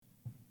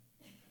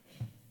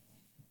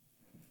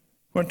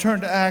We're going to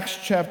turn to Acts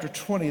chapter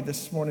 20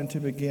 this morning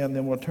to begin,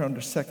 then we'll turn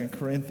to 2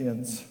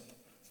 Corinthians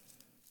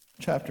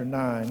chapter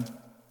 9.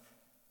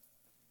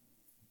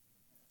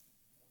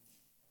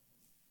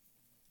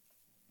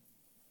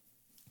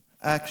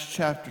 Acts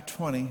chapter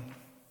 20.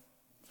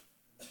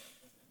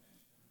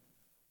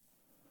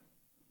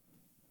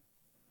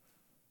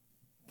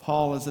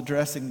 Paul is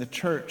addressing the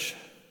church,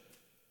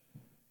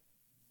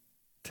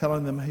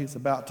 telling them he's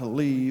about to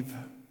leave.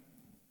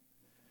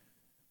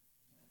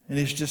 And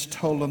he's just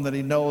told them that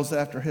he knows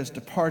after his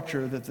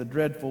departure that the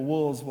dreadful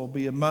wolves will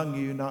be among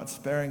you, not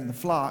sparing the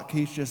flock.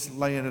 He's just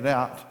laying it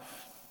out,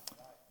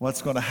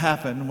 what's going to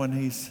happen when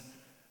he's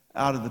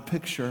out of the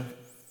picture.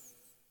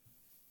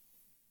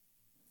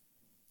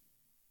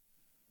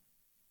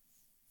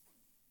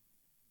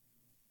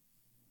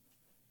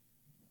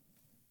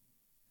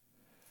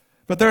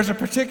 But there's a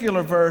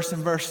particular verse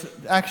in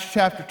Acts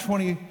chapter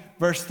 20,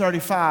 verse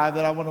 35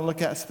 that I want to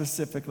look at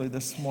specifically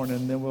this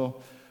morning. Then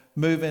we'll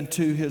move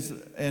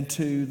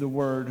into the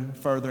word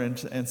further in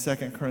 2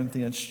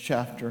 Corinthians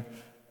chapter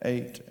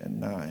 8 and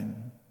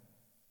 9.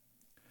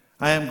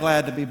 I am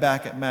glad to be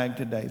back at MAG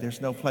today. There's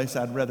no place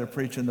I'd rather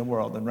preach in the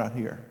world than right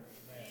here.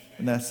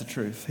 And that's the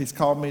truth. He's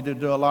called me to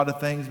do a lot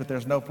of things, but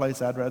there's no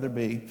place I'd rather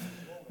be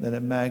than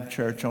at MAG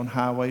Church on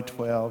Highway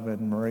 12 in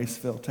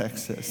Mauriceville,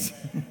 Texas.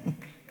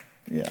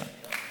 Yeah,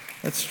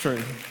 that's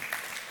true.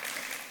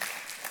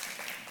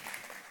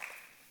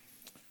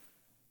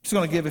 I'm just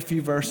going to give a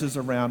few verses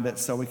around it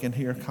so we can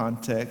hear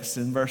context.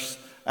 In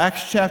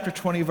Acts chapter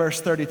 20,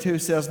 verse 32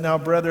 says, "Now,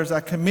 brothers, I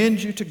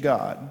commend you to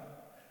God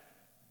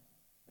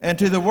and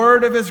to the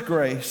word of his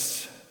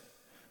grace,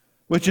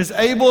 which is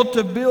able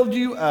to build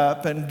you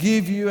up and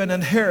give you an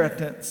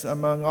inheritance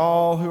among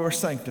all who are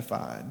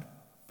sanctified.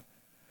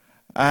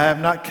 I have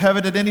not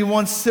coveted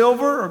anyone's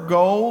silver or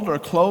gold or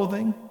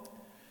clothing.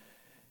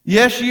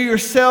 Yes, you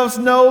yourselves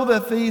know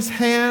that these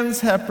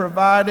hands have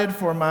provided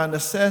for my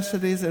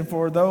necessities and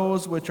for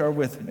those which are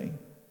with me.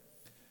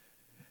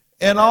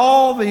 In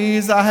all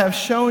these I have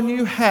shown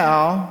you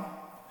how,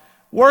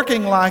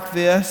 working like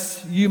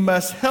this, you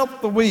must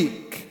help the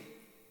weak,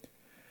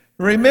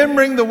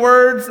 remembering the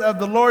words of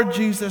the Lord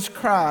Jesus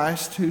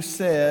Christ, who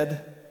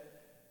said,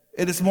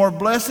 'It is more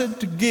blessed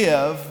to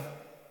give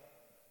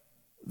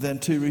than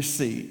to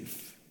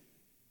receive.'"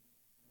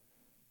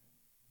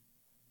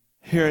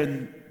 Here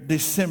in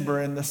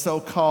December, in the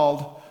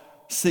so-called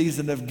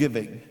season of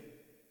giving,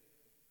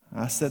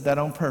 I said that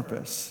on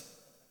purpose.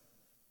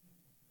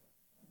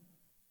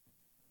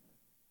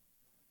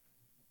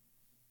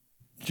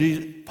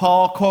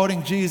 Paul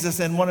quoting Jesus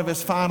in one of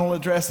his final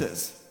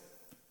addresses.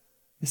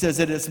 He says,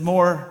 "It is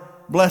more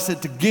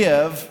blessed to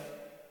give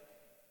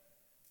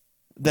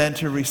than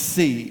to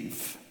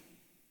receive."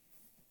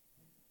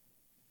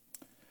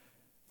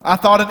 I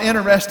thought it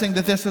interesting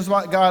that this is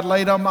what God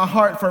laid on my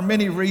heart for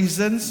many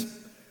reasons.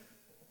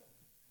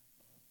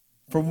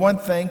 For one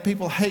thing,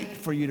 people hate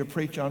for you to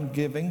preach on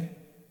giving.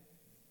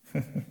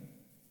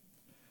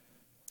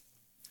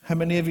 How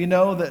many of you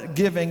know that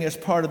giving is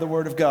part of the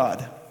Word of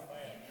God?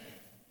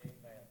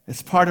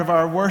 It's part of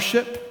our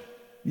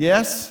worship.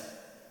 Yes?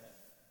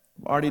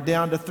 I'm already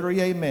down to 3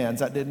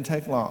 amens. That didn't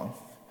take long.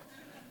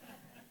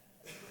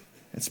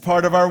 It's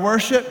part of our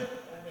worship,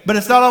 but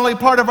it's not only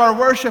part of our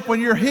worship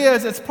when you're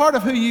His, it's part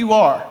of who you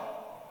are.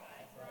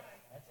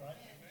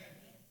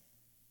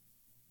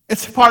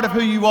 It's part of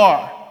who you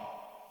are.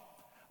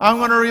 I'm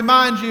going to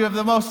remind you of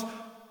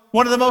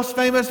one of the most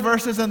famous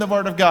verses in the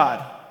Word of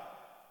God.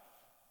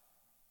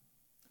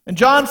 In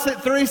John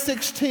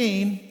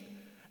 3:16,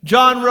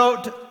 John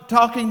wrote,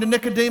 talking to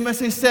Nicodemus,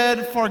 he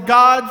said, "For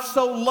God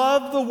so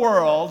loved the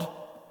world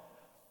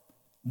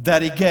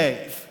that he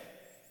gave."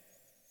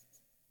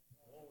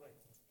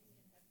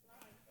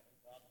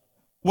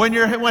 When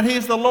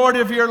he's the Lord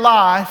of your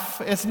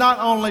life, it's not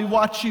only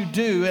what you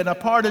do and a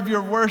part of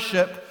your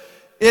worship,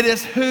 it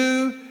is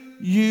who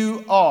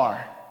you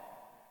are.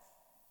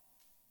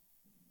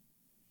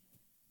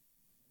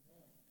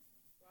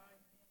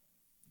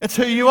 It's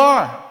who you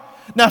are.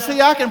 Now, see,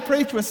 I can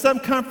preach with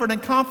some comfort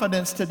and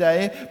confidence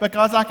today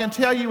because I can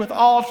tell you with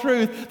all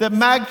truth that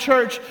MAG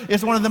Church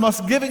is one of the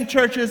most giving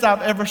churches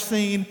I've ever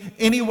seen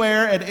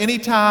anywhere, at any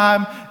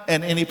time,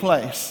 and any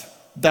place.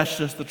 That's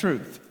just the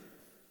truth.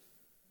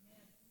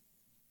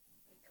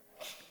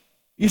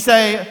 You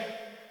say,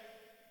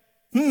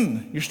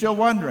 you're still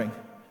wondering.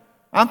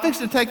 I'm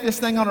fixing to take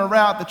this thing on a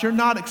route that you're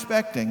not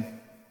expecting.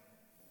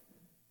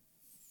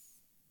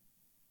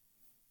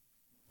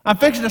 I'm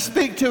fixing to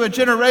speak to a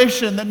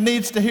generation that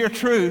needs to hear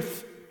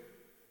truth.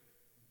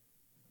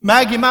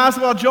 Mag, you might as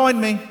well join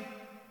me.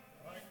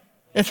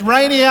 It's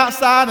rainy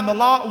outside and the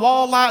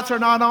wall lights are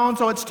not on,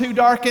 so it's too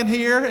dark in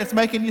here. It's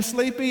making you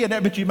sleepy,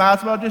 but you might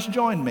as well just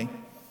join me.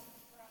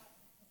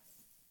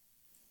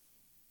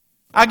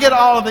 I get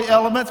all of the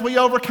elements. We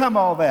overcome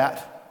all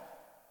that.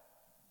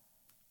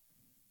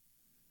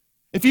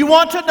 If you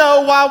want to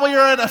know why we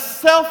are in a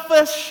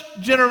selfish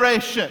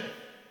generation,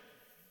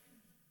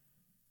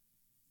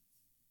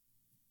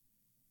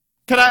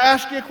 can I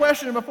ask you a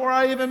question before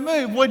I even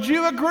move? Would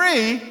you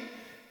agree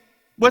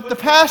with the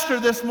pastor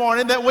this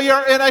morning that we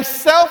are in a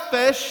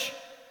selfish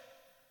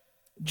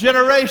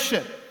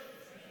generation.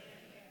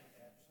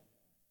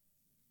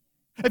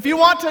 If you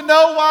want to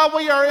know why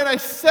we are in a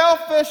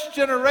selfish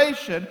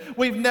generation,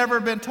 we've never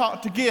been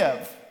taught to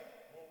give.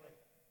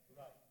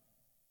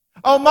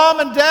 Oh, mom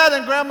and dad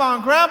and grandma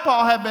and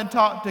grandpa have been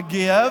taught to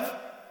give,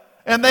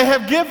 and they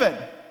have given.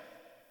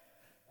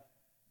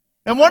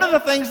 And one of the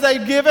things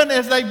they've given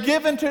is they've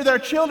given to their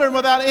children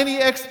without any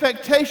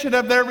expectation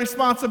of their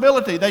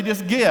responsibility. They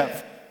just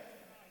give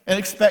and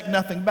expect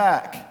nothing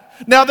back.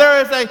 Now,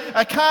 there is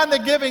a kind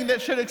of giving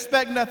that should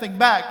expect nothing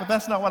back, but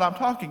that's not what I'm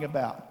talking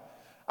about.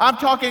 I'm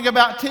talking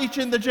about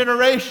teaching the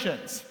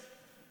generations.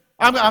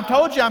 I've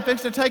told you I'm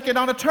fixing to take it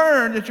on a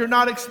turn that you're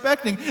not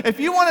expecting.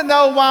 If you want to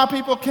know why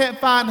people can't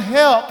find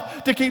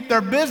help to keep their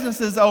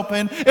businesses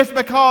open, it's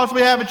because we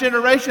have a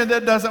generation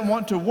that doesn't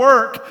want to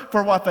work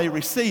for what they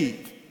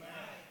receive.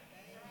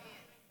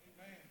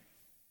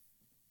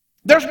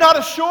 There's not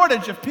a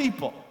shortage of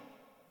people.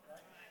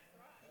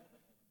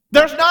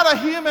 There's not a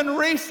human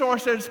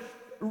resources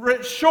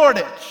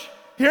shortage.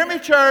 Hear me,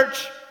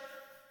 church.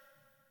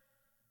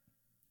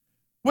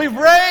 We've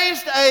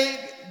raised a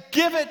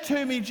give it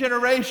to me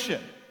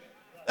generation,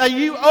 a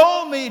you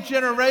owe me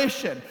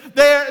generation.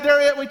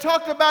 We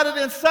talked about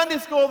it in Sunday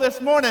school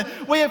this morning.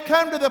 We have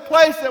come to the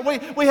place that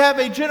we have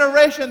a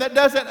generation that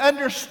doesn't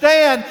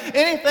understand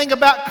anything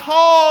about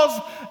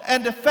cause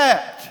and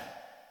effect.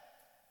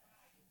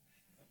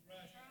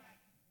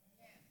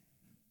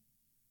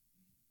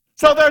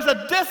 So there's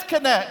a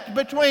disconnect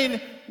between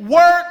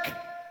work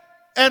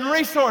and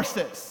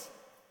resources.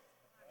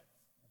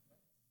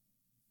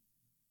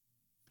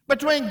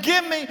 Between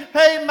give me,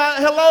 hey,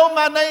 hello,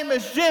 my name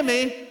is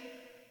Jimmy,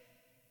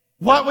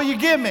 what will you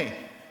give me?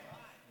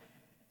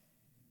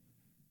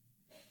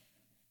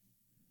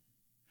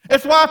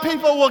 It's why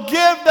people will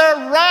give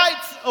their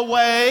rights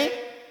away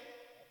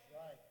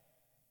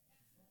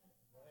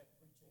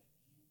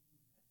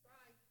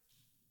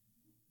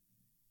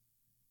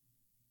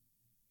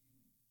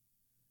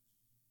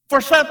for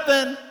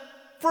something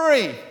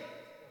free.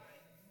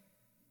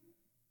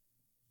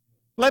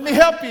 Let me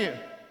help you.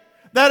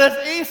 That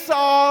is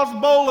Esau's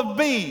bowl of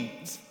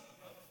beans.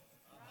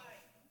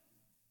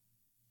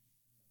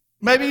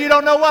 Maybe you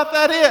don't know what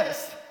that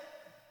is.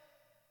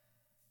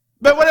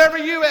 But whenever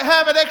you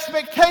have an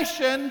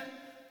expectation,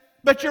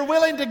 but you're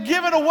willing to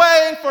give it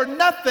away for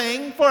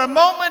nothing, for a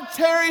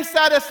momentary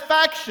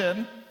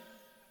satisfaction,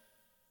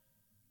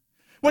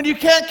 when you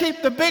can't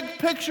keep the big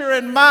picture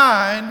in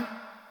mind,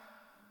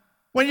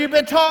 when you've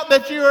been taught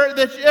that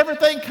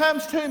everything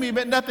comes to me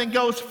but nothing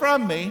goes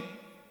from me,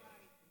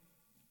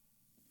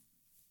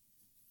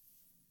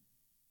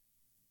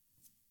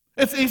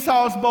 it's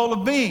Esau's bowl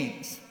of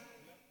beans.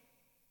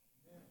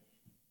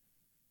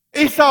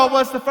 Esau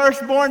was the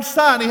firstborn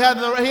son. He had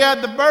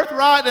the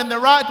birthright and the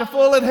right to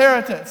full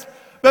inheritance.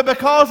 But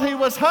because he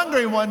was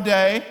hungry one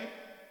day,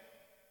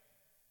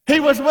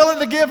 he was willing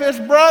to give his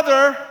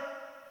brother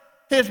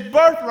his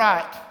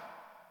birthright.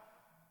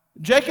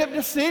 Jacob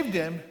deceived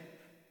him,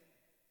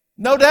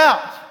 no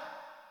doubt.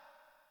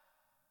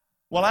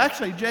 Well,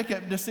 actually,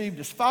 Jacob deceived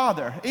his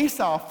father.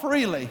 Esau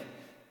freely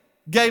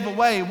gave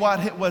away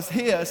what was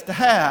his to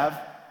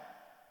have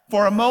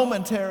for a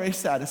momentary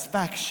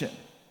satisfaction.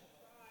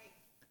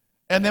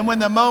 And then when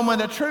the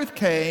moment of truth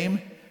came,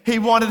 he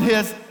wanted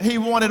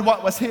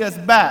what was his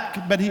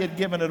back, but he had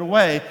given it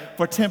away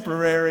for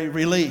temporary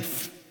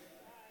relief.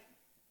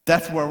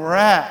 That's where we're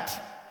at.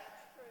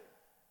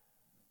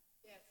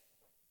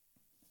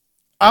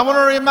 I want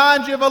to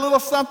remind you of a little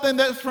something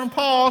that's from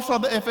Paul, so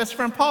that if it's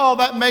from Paul,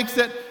 that makes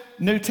it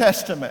New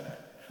Testament.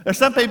 There's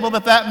some people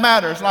that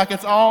matters, like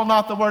it's all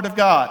not the Word of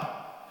God.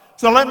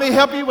 So let me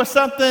help you with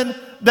something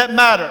that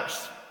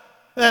matters,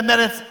 and that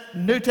it's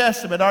New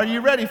Testament. Are you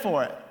ready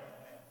for it?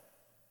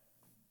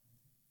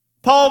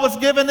 Paul was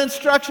given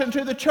instruction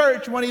to the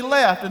church when he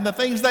left, and the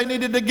things they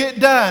needed to get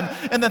done,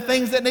 and the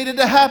things that needed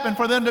to happen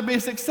for them to be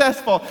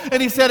successful.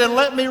 And he said, and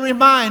let me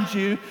remind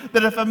you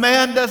that if a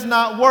man does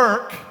not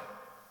work,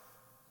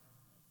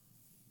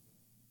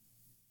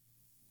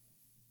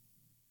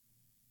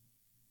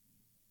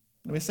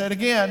 let me say it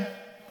again.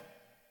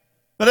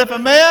 But if a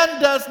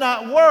man does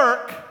not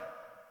work,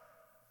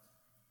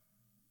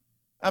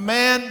 a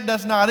man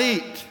does not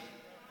eat.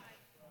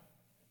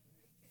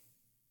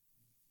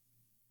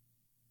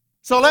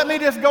 So let me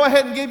just go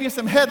ahead and give you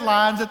some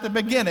headlines at the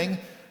beginning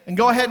and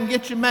go ahead and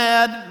get you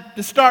mad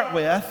to start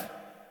with.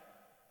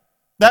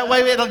 That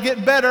way it'll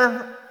get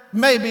better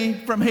maybe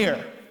from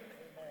here.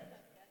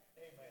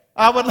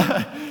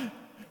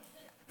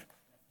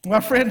 My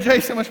friend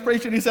Jason was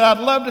preaching. He said, I'd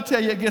love to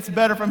tell you it gets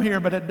better from here,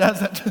 but it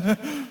doesn't.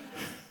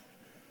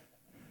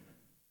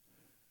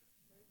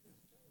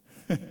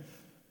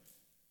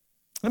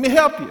 Let me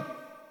help you.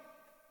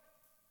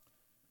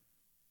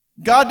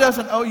 God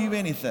doesn't owe you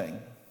anything.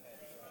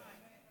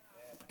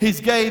 He's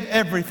gave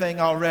everything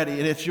already,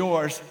 and it's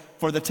yours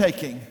for the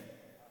taking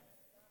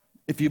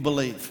if you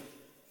believe.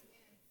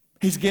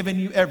 He's given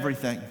you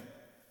everything.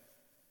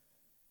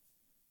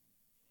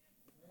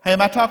 Hey,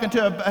 am I talking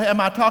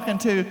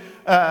to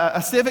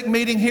a civic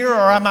meeting here,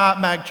 or am I at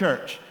Mag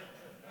Church?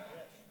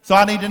 So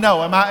I need to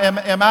know, am I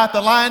at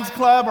the Lions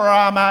Club, or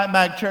am I at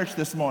Mag Church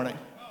this morning?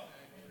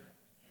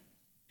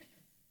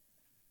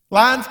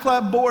 Lions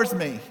Club bores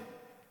me.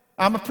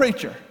 I'm a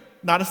preacher,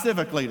 not a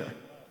civic leader.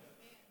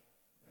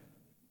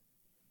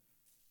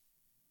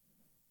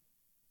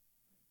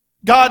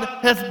 God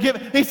has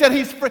given, he said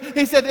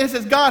this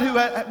is God who,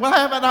 well,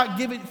 have I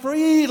not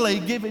freely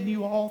given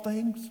you all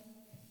things?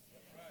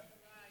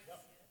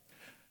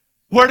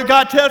 Word of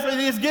God tells me that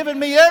He's given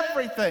me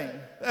everything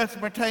that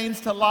pertains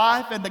to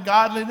life and to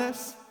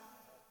godliness.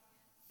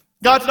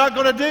 God's not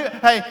going to do,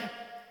 hey,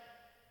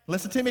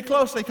 listen to me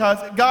closely, because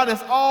God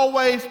is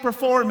always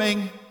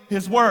performing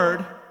His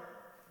word.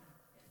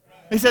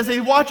 He says He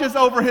watches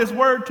over His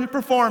word to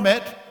perform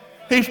it.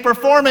 He's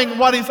performing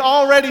what He's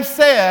already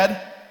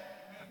said,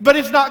 but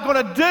He's not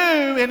going to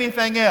do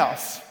anything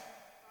else.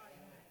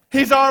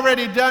 He's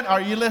already done.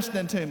 Are you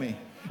listening to me?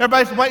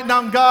 Everybody's waiting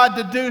on God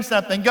to do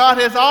something. God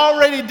has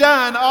already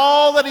done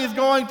all that He's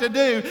going to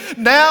do.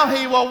 Now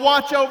He will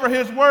watch over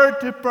His word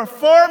to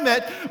perform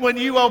it. When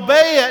you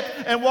obey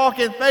it and walk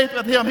in faith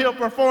with Him, He'll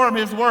perform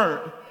His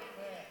word.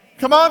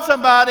 Come on,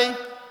 somebody.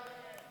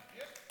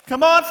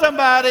 Come on,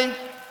 somebody.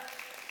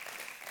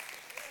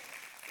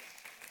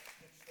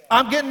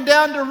 I'm getting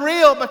down to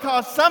real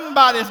because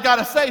somebody's got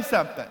to say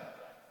something.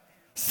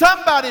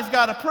 Somebody's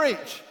got to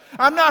preach.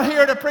 I'm not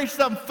here to preach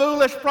some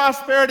foolish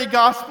prosperity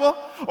gospel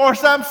or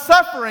some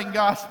suffering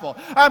gospel.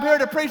 I'm here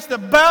to preach the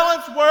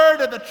balanced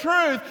word of the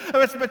truth.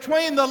 It's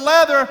between the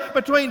leather,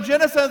 between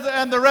Genesis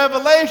and the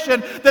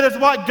Revelation, that is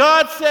what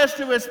God says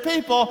to His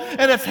people,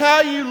 and it's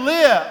how you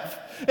live.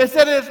 It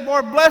said it is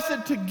more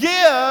blessed to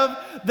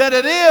give than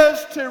it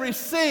is to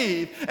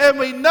receive. And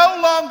we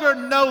no longer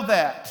know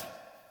that.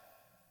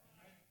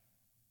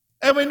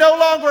 And we no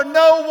longer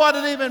know what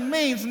it even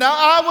means. Now,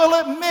 I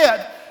will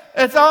admit,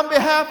 it's on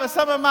behalf of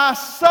some of my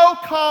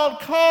so-called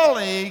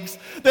colleagues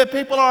that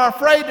people are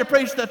afraid to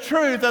preach the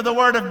truth of the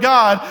Word of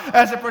God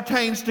as it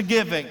pertains to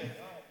giving.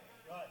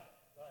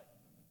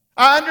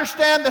 I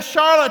understand the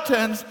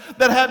charlatans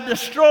that have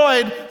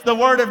destroyed the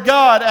Word of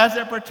God as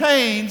it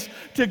pertains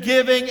to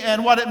giving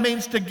and what it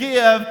means to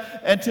give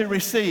and to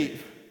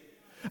receive.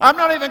 I'm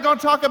not even going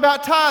to talk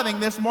about tithing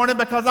this morning,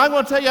 because I'm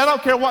going to tell you, I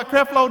don't care what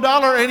Creflo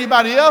Dollar or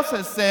anybody else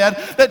has said,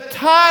 that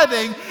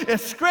tithing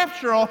is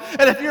scriptural,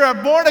 and if you're a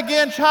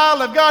born-again child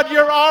of God,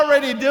 you're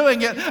already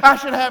doing it. I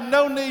should have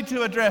no need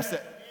to address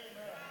it.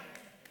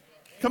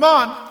 Come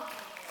on.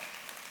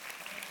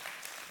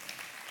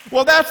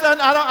 Well,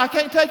 I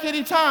can't take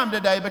any time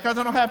today because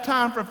I don't have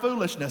time for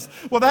foolishness.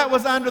 Well, that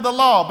was under the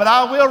law. But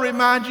I will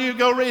remind you,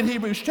 go read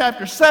Hebrews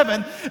chapter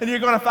 7, and you're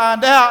going to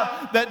find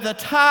out that the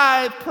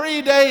tithe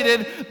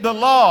predated the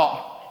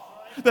law.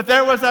 That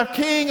there was a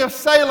king of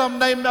Salem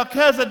named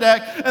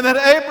Melchizedek, and that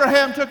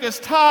Abraham took his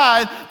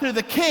tithe to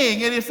the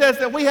king. And he says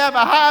that we have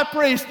a high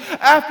priest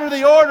after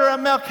the order of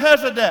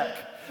Melchizedek.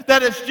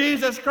 That is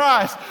Jesus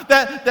Christ.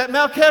 That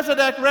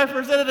Melchizedek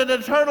represented an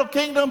eternal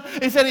kingdom.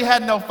 He said he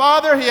had no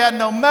father, he had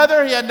no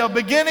mother, he had no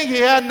beginning, he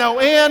had no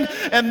end.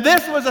 And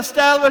this was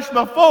established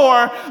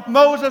before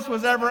Moses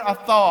was ever a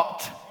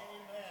thought.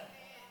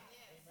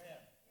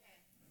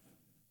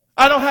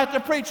 I don't have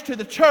to preach to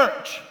the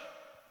church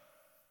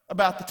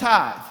about the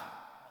tithe.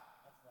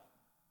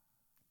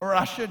 Or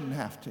I shouldn't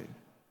have to.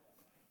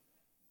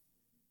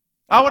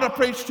 I want to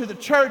preach to the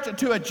church and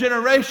to a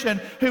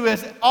generation who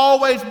has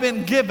always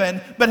been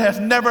given but has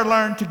never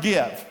learned to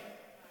give.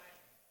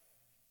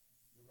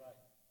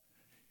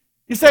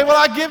 You say, well,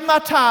 I give my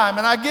time,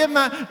 and I give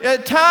my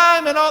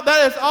time, and all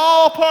that is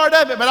all part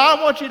of it. But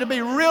I want you to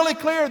be really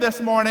clear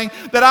this morning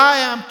that I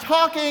am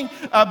talking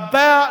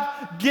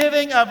about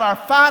giving of our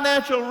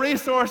financial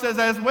resources,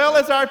 as well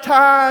as our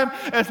time,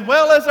 as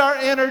well as our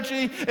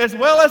energy, as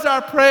well as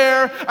our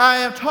prayer. I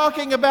am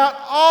talking about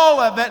all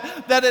of it,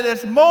 that it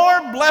is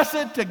more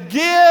blessed to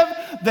give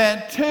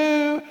than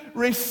to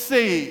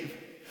receive.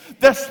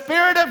 The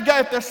Spirit of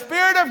God, if the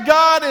Spirit of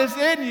God is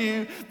in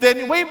you,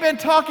 then we've been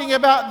talking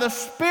about the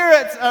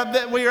spirits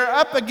that we are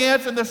up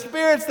against and the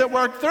spirits that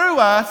work through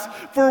us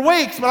for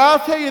weeks. But I'll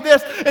tell you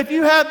this, if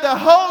you have the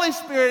Holy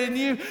Spirit in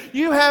you,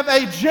 you have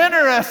a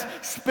generous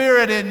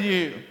spirit in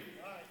you.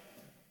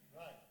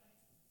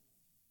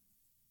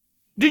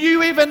 Do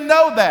you even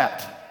know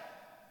that?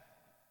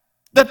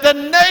 That the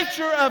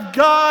nature of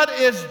God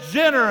is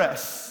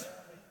generous.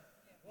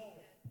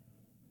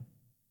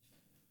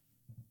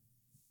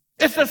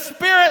 It's the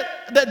spirit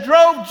that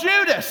drove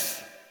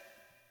Judas.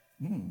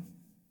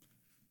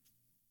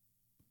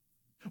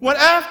 When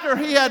after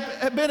he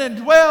had been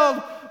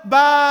indwelled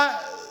by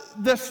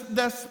the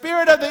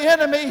spirit of the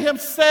enemy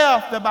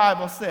himself, the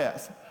Bible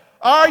says,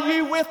 are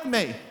you with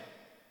me?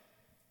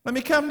 Let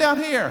me come down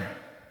here.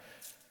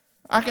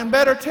 I can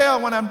better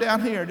tell when I'm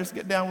down here. Just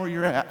get down where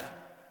you're at.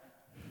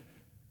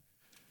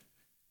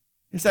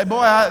 You say,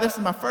 boy, this is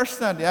my first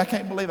Sunday. I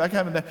can't believe I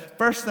came in the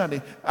first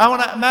Sunday. I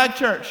want to Mag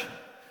Church.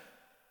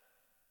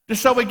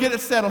 Just so we get it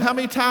settled, how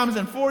many times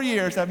in 4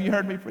 years have you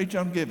heard me preach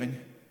on giving?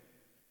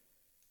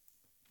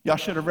 Y'all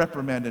should have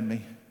reprimanded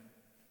me.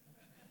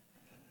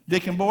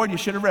 Deacon Board, you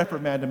should have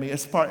reprimanded me.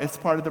 It's part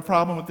of the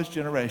problem with this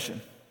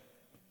generation.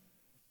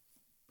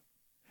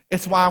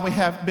 It's why we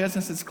have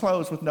businesses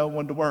closed with no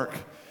one to work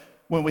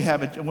when we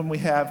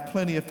have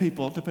plenty of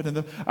people to put in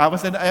the.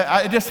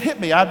 It just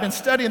hit me. I've been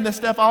studying this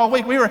stuff all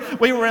week. We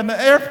were in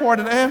the airport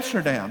in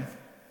Amsterdam,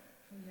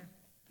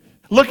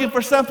 looking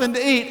for something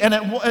to eat, and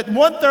at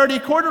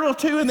 1:30, quarter till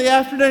 2 in the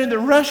afternoon, the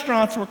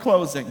restaurants were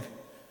closing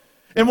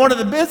in one of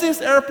the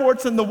busiest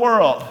airports in the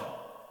world.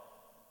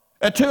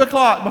 At 2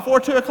 o'clock, before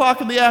 2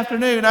 o'clock in the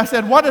afternoon, I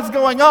said, "What is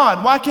going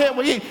on? Why can't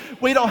we eat?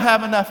 We don't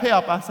have enough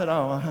help." I said,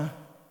 "Oh,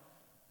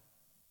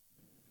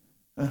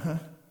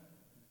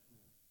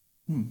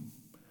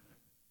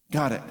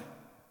 got it."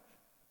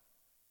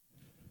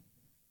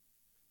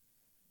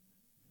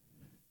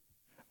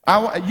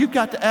 You've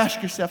got to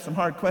ask yourself some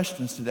hard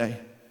questions today.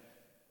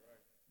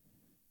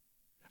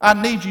 I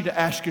need you to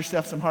ask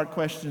yourself some hard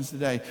questions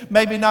today.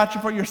 Maybe not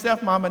for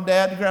yourself, mom and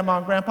dad, grandma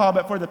and grandpa,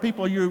 but for the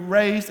people you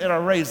raised and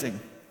are raising.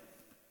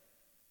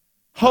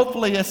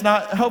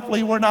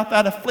 Hopefully we're not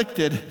that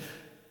afflicted.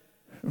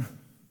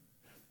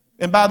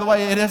 And by the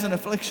way, it is an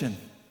affliction.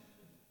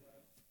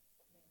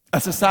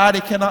 A society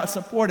cannot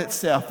support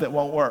itself that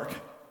won't work.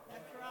 That's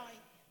right.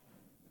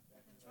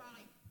 That's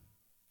right.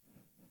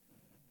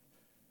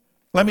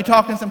 Let me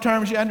talk in some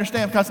terms you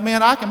understand, because,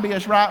 man, I can be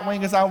as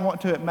right-wing as I want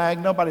to at MAG.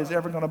 Nobody's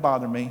ever going to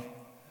bother me.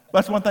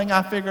 That's one thing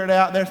I figured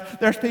out.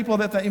 There's people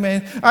that think,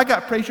 man, I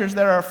got preachers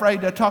that are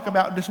afraid to talk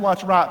about just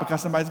what's right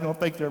because somebody's going to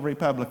think they're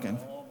Republican.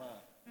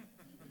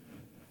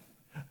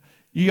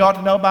 You ought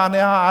to know by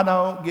now I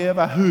don't give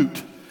a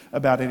hoot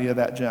about any of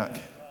that junk.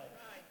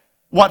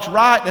 What's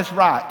right is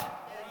right.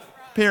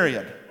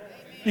 Period.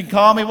 You can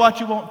call me what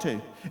you want to.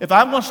 If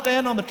I'm going to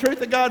stand on the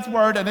truth of God's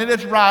word and it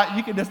is right,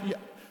 you can just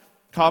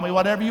call me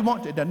whatever you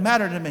want to. It doesn't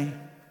matter to me.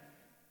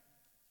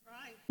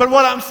 But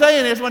what I'm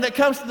saying is, when it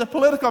comes to the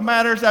political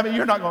matters,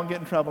 you're not going to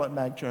get in trouble at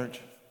MAG Church.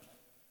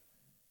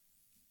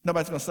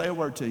 Nobody's going to say a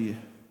word to you.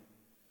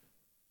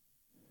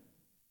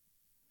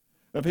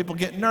 But people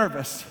get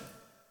nervous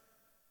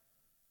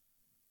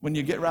when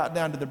you get right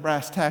down to the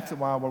brass tacks of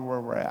where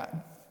we're at.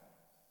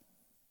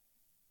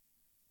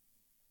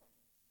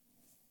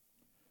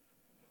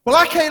 Well,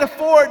 I can't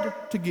afford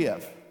to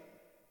give.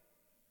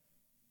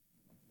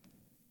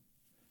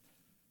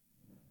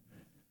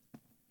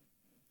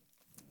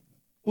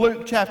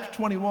 Luke chapter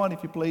 21,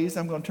 if you please.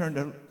 I'm going to turn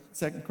to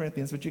 2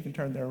 Corinthians, but you can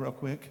turn there real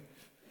quick.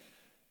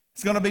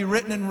 It's going to be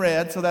written in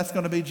red, so that's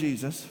going to be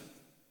Jesus.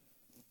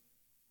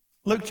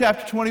 Luke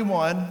chapter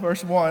 21,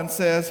 verse 1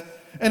 says,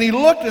 "And he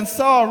looked and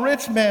saw a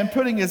rich man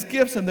putting his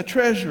gifts in the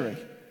treasury.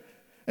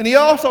 And he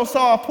also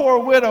saw a poor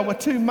widow with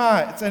 2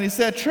 mites. And he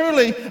said,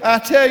 'Truly, I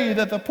tell you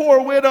that the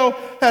poor widow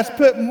has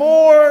put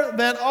more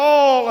than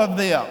all of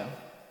them.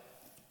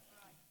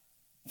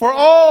 For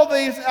all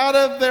these out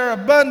of their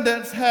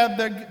abundance have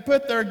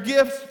put their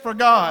gifts for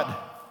God.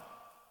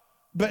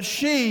 But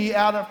she,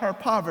 out of her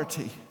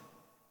poverty,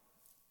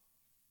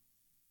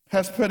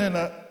 has put in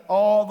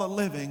all the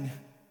living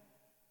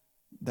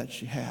that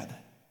she had.'"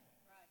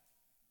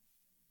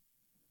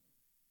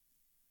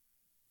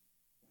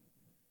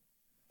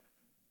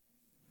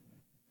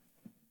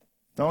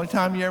 The only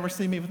time you ever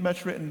see me with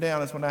much written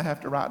down is when I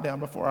have to write down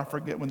before I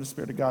forget, when the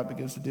Spirit of God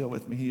begins to deal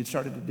with me. He had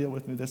started to deal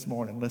with me this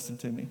morning. Listen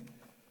to me.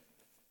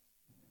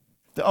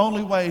 The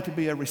only way to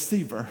be a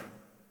receiver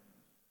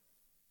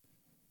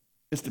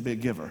is to be a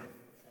giver.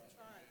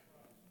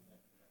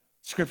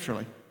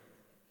 Scripturally.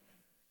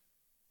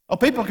 Oh,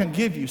 people can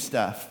give you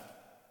stuff.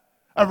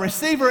 A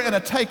receiver and a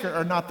taker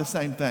are not the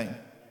same thing.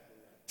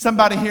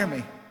 Somebody hear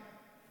me.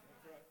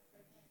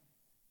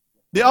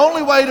 The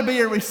only way to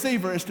be a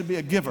receiver is to be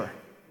a giver.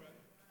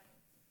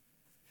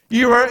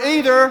 You are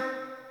either,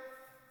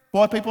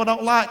 boy, people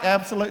don't like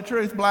absolute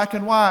truth, black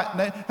and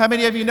white. How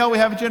many of you know we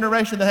have a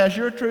generation that has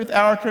your truth,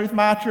 our truth,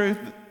 my truth?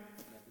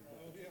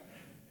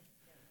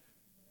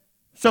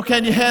 So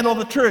can you handle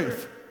the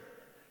truth?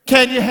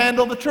 Can you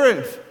handle the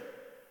truth?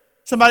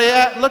 Somebody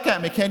look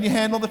at me. Can you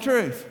handle the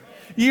truth?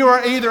 You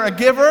are either a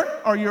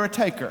giver or you're a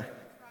taker.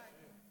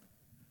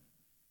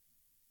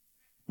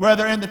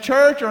 Whether in the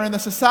church or in the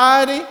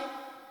society,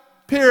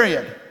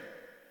 period.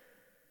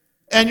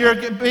 And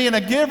you're being a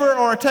giver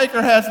or a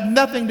taker has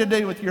nothing to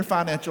do with your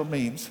financial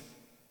means.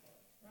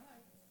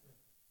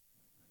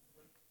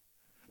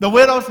 The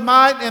widow's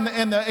mite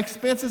and the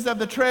expenses of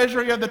the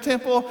treasury of the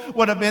temple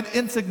would have been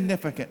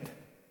insignificant.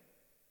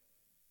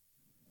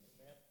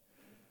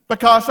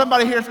 Because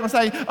somebody here is going to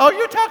say, "Oh,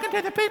 you're talking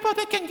to the people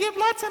that can give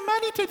lots of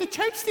money to the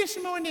church this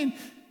morning."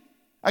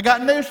 I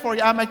got news for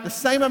you. I make the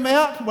same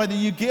amount whether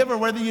you give or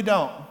whether you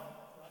don't.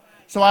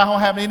 So I don't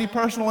have any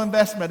personal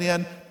investment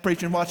in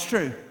preaching what's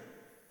true.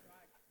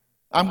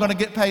 I'm going to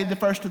get paid the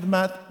first of the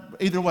month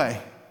either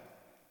way.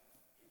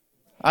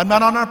 I'm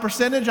not on a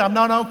percentage. I'm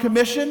not on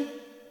commission.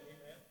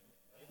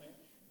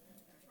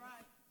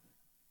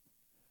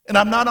 And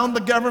I'm not on the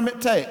government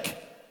take.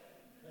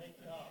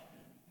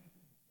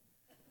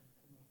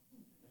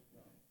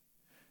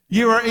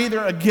 You are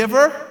either a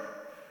giver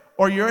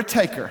or you're a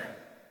taker.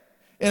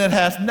 And it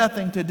has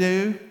nothing to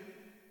do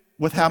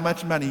with how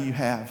much money you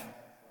have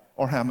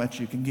or how much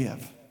you can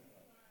give.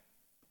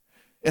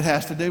 It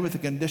has to do with the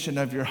condition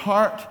of your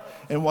heart,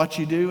 and what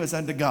you do is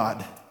unto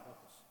God.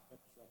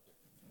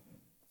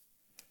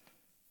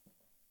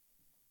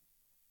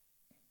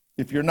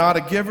 If you're not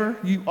a giver,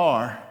 you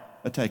are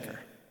a taker.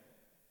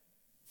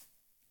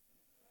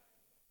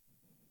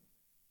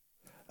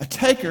 A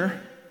taker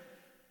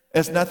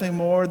is nothing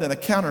more than a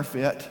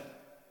counterfeit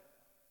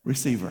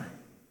receiver.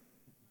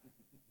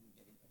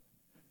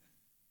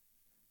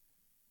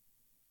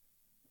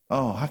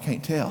 Oh, I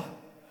can't tell.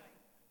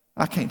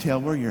 I can't tell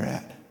where you're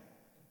at.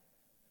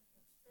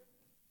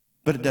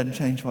 But it doesn't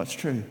change what's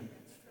true.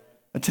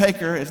 A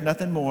taker is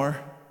nothing more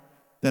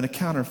than a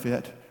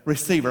counterfeit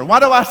receiver. Why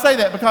do I say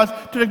that? Because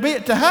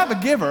to have a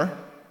giver,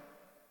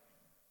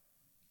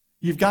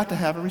 you've got to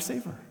have a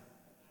receiver.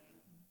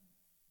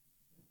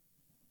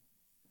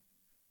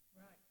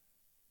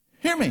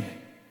 Hear me.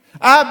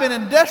 I've been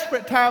in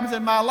desperate times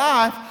in my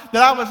life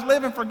that I was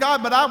living for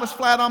God, but I was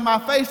flat on my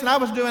face and I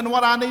was doing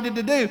what I needed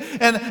to do.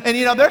 And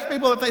you know, there's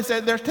people that they say,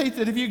 there's teach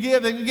that if you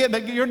give, then you get,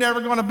 that you're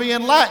never going to be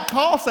in lack.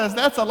 Paul says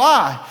that's a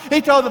lie.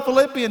 He told the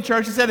Philippian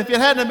church, he said, if it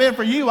hadn't been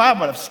for you, I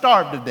would have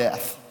starved to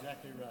death.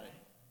 Exactly right.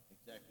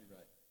 Exactly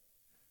right.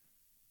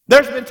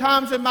 There's been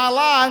times in my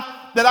life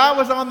that I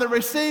was on the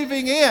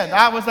receiving end.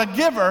 I was a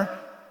giver,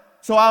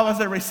 so I was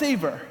a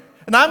receiver.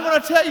 And I'm going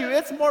to tell you,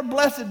 it's more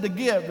blessed to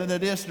give than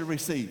it is to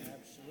receive.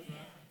 Absolutely.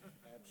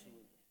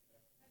 Absolutely.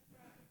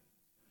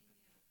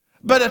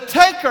 But a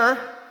taker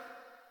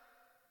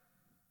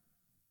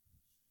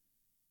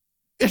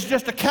is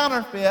just a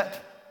counterfeit,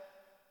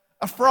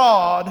 a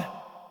fraud,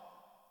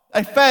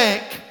 a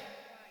fake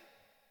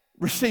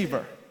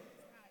receiver.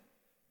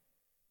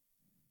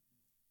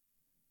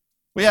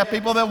 We have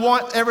people that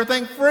want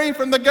everything free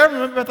from the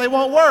government, but they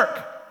won't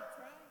work.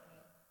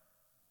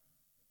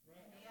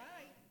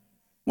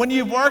 When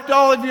you've worked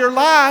all of your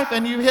life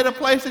and you hit a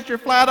place that you're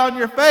flat on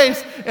your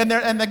face and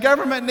the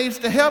government needs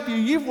to help you,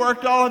 you've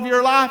worked all of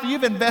your life.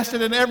 You've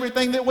invested in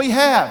everything that we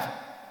have.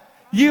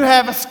 You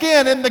have a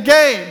skin in the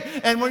game.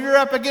 And when you're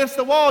up against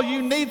the wall,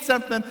 you need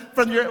something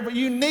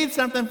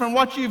from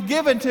what you've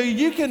given to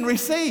you can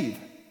receive.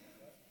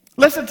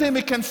 Listen to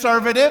me,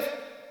 conservative.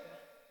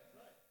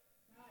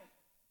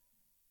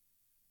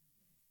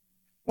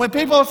 When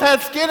people have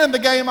had skin in the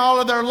game all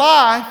of their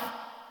life,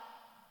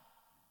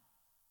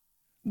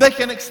 they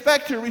can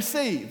expect to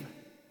receive.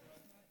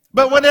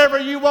 But whenever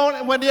you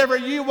won't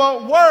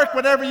work,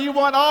 whenever you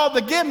want all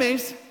the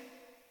gimmies,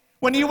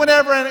 when you went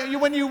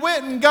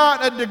and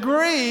got a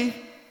degree,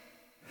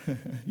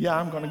 yeah,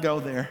 I'm going to go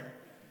there.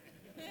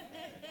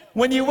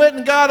 When you went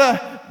and got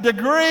a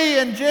degree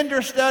in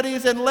gender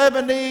studies and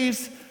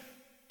Lebanese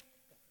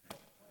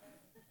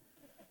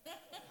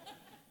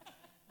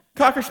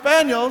Cocker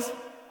Spaniels,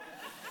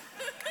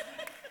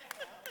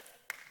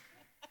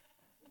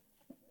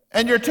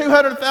 and you're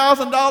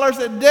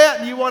 $200,000 in debt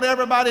and you want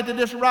everybody to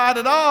just write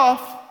it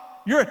off,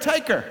 you're a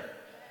taker.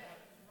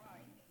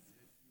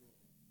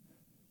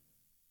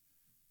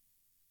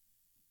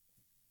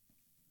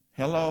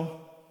 Hello?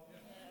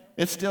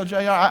 It's still JR.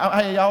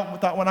 Hey, y'all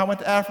thought when I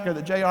went to Africa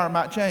that JR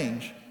might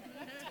change.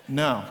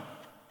 No.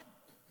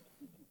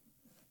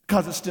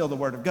 Because it's still the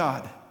Word of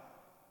God.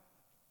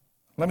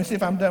 Let me see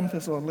if I'm done with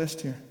this little list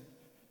here.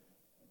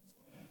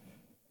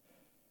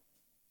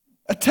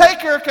 A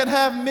taker can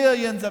have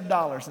millions of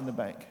dollars in the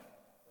bank.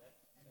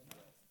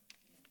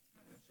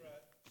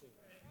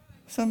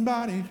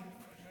 Somebody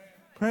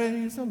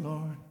praise the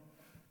Lord.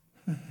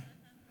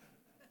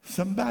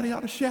 Somebody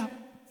ought to shout.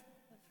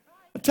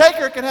 A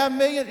taker can have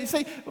millions. You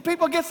see,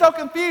 people get so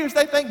confused.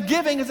 They think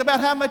giving is about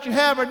how much you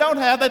have or don't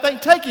have. They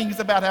think taking is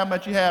about how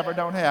much you have or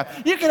don't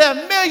have. You can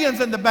have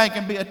millions in the bank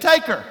and be a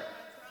taker.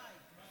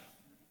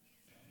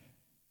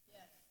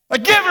 A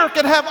giver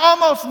can have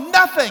almost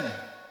nothing.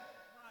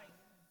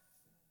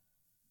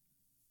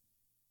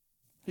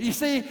 You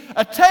see,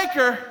 a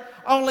taker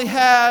only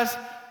has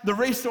the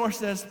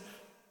resources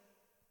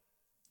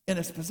in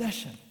his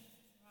possession.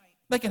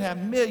 They can have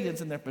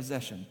millions in their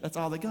possession. That's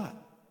all they got.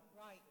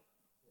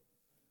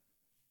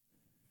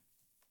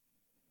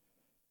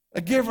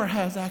 A giver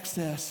has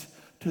access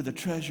to the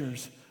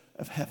treasures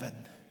of heaven.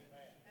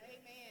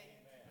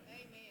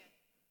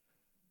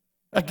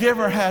 A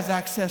giver has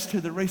access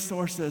to the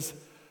resources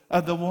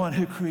of the one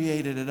who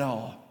created it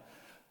all.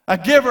 A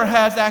giver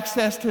has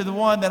access to the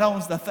one that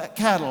owns the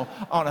cattle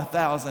on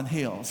 1,000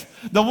 hills.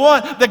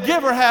 The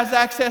giver has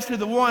access to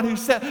the one who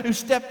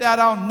stepped out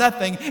on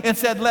nothing and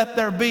said, "Let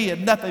there be,"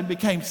 and nothing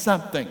became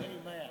something.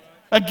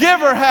 A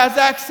giver has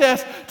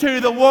access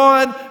to the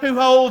one who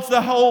holds the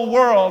whole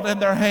world in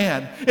their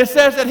hand. It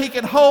says that he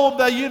can hold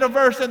the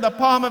universe in the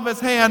palm of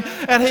his hand,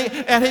 and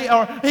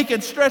he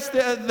can stretch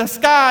the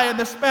sky in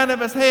the span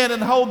of his hand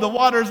and hold the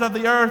waters of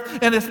the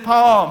earth in his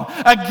palm.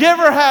 A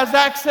giver has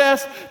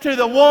access to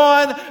the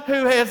one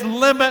who is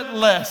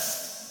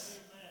limitless.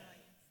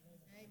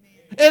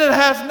 And it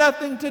has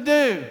nothing to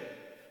do.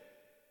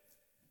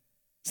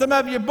 Some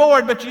of you are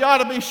bored, but you ought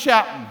to be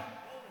shouting.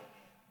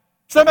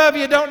 Some of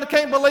you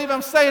can't believe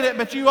I'm saying it,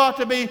 but you ought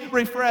to be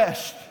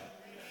refreshed.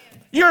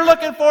 You're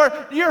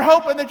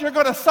hoping that you're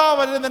going to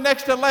solve it in the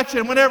next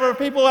election. Whenever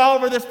people all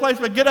over this place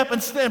would get up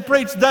and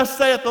preach, thus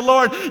saith the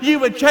Lord, you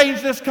would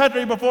change this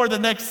country before the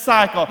next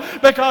cycle.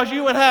 Because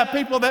you would have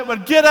people that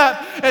would get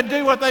up and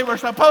do what they were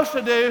supposed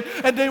to do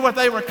and do what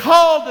they were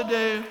called to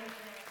do.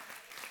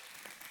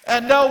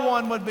 And no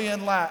one would be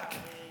in lack.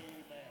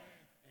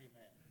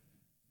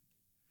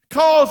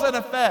 Cause and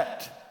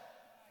effect.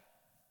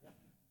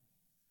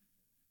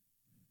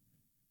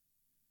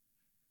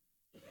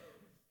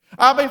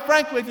 I'll be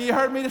frank with you. You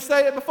heard me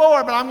say it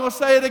before, but I'm going to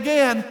say it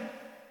again.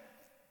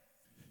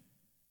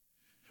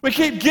 We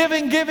keep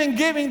giving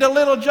to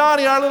little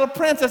Johnny, our little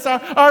princess,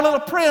 our little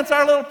prince,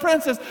 our little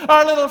princess,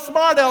 our little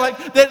smart aleck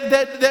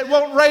that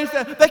won't raise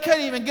that. They can't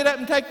even get up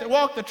and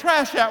walk the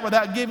trash out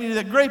without giving you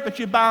the grief, but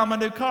you buy them a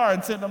new car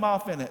and send them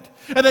off in it.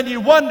 And then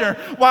you wonder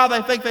why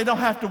they think they don't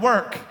have to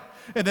work.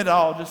 And then it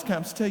all just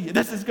comes to you.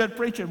 This is good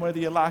preaching whether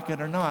you like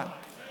it or not.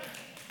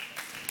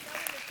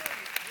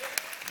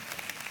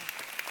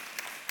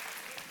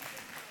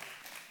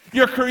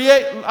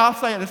 I'll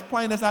say it as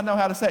plain as I know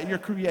how to say it. You're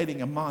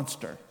creating a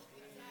monster.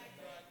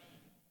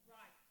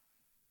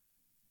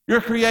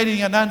 You're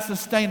creating an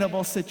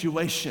unsustainable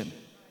situation.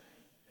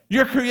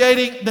 You're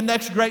creating the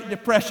next Great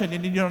Depression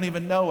and you don't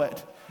even know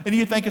it. And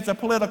you think it's a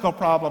political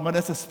problem and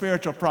it's a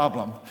spiritual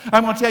problem.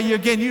 I'm going to tell you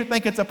again, you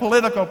think it's a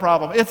political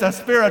problem. It's a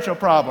spiritual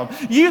problem.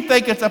 You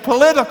think it's a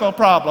political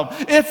problem.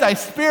 It's a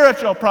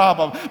spiritual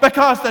problem.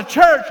 Because the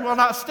church will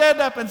not stand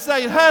up and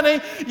say, honey,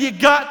 you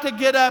got to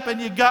get up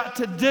and you got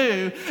to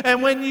do.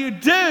 And when you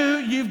do,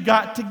 you've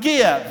got to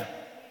give.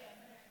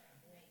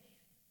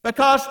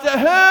 Because to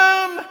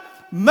whom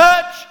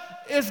much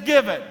is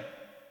given.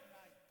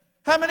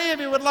 How many of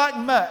you would like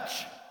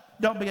much?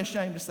 Don't be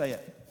ashamed to say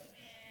it.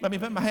 Let me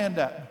put my hand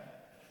up.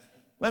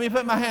 Let me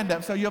put my hand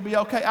up so you'll be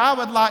okay. I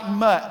would like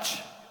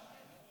much.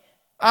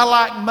 I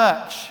like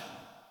much.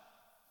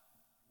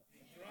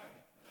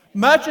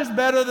 Much is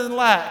better than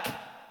lack.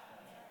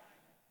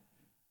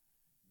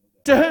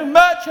 To whom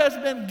much has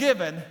been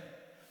given,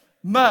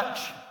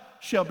 much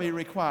shall be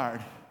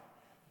required.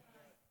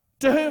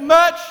 To whom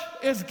much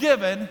is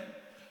given,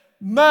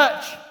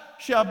 much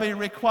shall be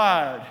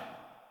required.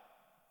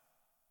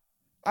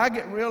 I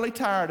get really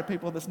tired of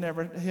people that's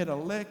never hit a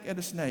lick at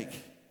a snake.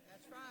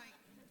 That's right.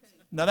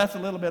 Now that's a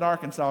little bit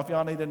Arkansas. If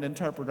y'all need an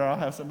interpreter, I'll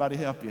have somebody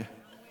help you.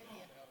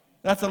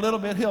 That's a little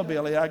bit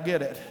hillbilly, I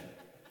get it.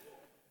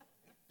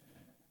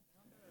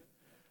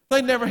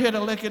 They never hit a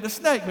lick at a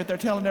snake, but they're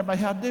telling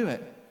everybody how to do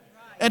it.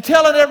 And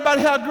telling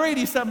everybody how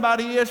greedy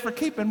somebody is for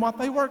keeping what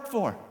they work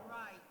for.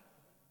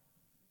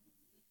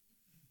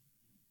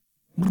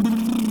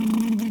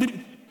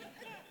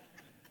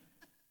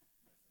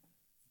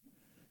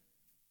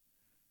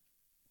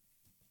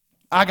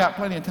 I got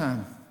plenty of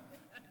time.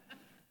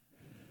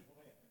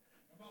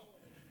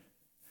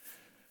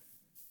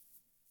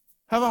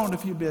 I've owned a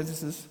few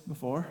businesses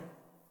before.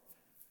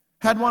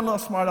 Had one little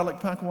smart aleck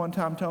punk one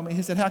time told me,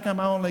 he said, how come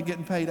I'm only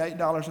getting paid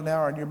 $8 an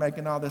hour and you're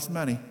making all this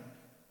money?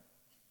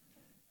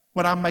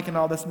 When I'm making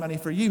all this money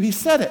for you. He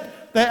said it.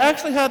 They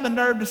actually had the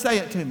nerve to say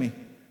it to me.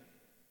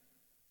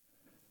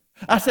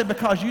 I said,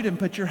 because you didn't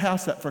put your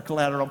house up for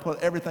collateral and put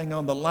everything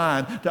on the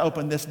line to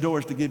open this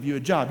doors to give you a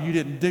job. You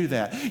didn't do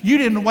that. You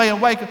didn't lay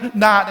awake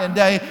night and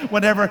day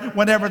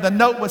whenever the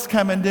note was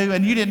coming due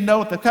and you didn't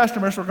know if the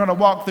customers were going to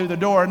walk through the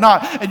door or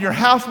not. And your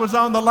house was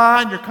on the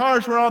line, your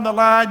cars were on the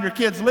line, your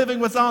kids' living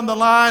was on the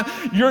line,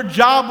 your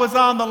job was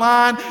on the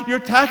line, your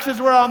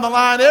taxes were on the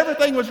line,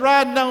 everything was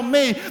riding on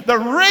me. The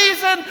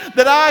reason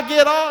that I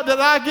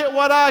get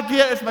what I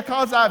get is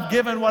because I've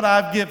given what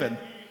I've given.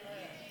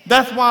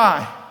 That's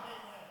why.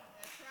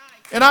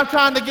 And I'm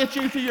trying to get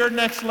you to your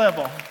next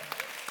level.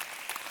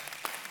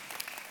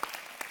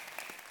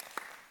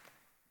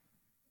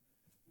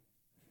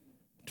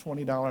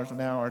 $20 an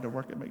hour to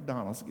work at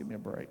McDonald's. Give me a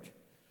break.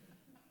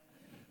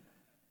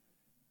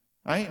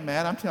 I ain't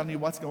mad. I'm telling you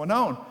what's going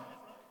on.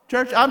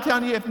 Church, I'm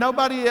telling you, if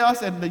nobody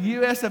else in the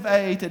U.S. of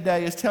A.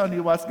 today is telling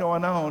you what's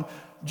going on,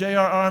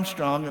 J.R.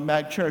 Armstrong and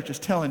Mag Church is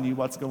telling you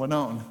what's going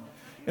on.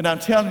 And I'm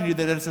telling you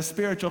that it's a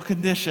spiritual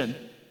condition.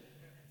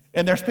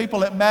 And there's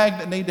people at MAG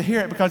that need to hear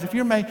it, because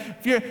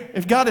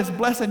if God is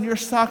blessing your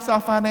socks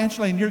off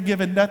financially and you're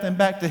giving nothing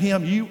back to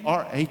Him, you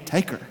are a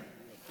taker.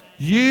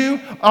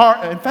 You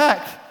are, in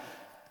fact,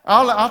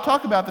 I'll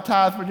talk about the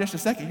tithe for just a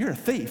second. You're a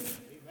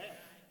thief.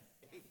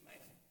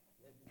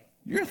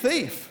 You're a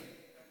thief.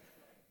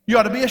 You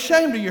ought to be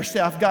ashamed of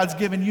yourself. God's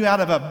given you out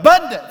of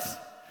abundance.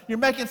 You're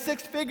making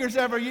 6 figures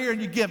every year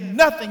and you give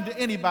nothing to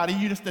anybody.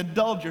 You just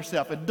indulge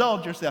yourself,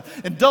 indulge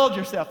yourself, indulge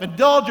yourself,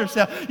 indulge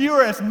yourself. You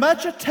are as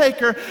much a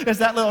taker as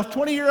that little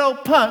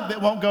 20-year-old punk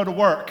that won't go to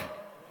work.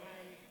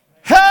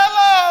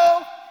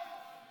 Hello!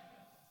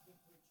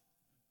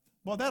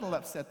 Well, that'll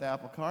upset the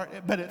apple cart,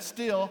 but it's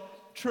still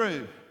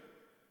true.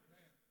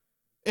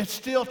 It's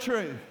still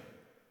true.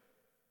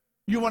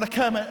 You want to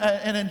come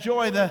and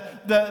enjoy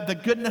the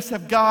goodness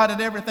of God and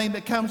everything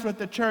that comes with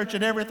the church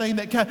and everything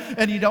that comes,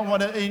 and you don't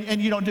want to,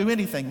 and you don't do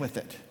anything with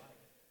it.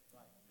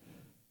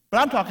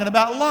 But I'm talking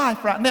about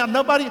life right now.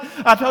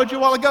 I told you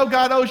a while ago,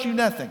 God owes you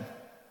nothing.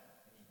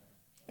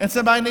 And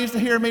somebody needs to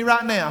hear me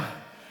right now.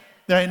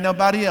 There ain't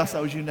nobody else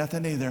owes you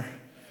nothing either.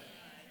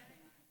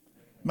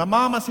 My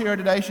mama's here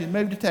today. She's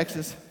moved to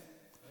Texas.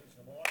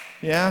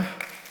 Yeah.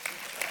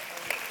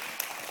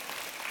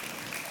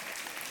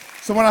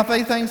 So when I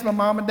say things my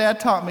mom and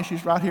dad taught me,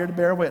 she's right here to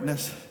bear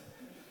witness.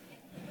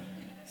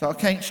 So I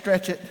can't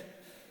stretch it.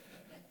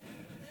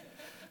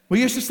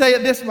 We used to say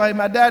it this way.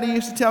 My daddy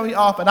used to tell me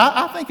often.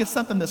 I think it's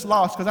something that's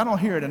lost because I don't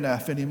hear it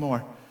enough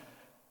anymore.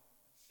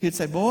 He'd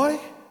say, boy,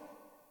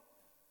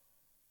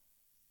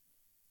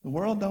 the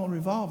world don't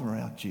revolve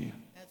around you.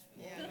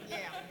 Yeah,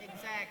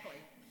 exactly.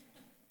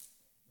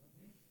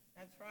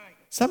 That's right.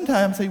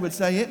 Sometimes he would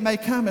say, it may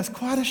come as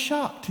quite a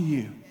shock to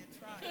you.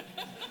 That's right.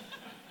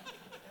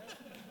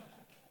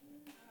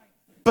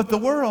 But the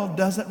world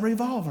doesn't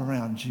revolve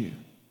around you.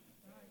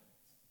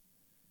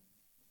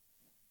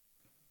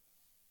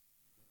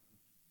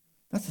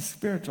 That's a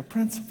spiritual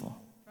principle.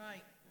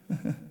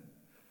 Right.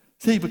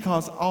 See,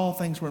 because all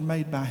things were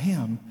made by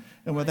him,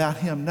 and without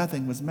him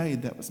nothing was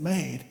made that was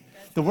made.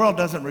 The world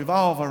doesn't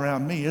revolve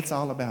around me. It's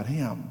all about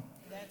him.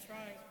 That's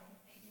right.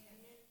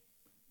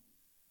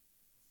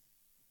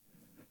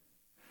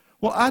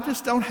 Well, I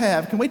just don't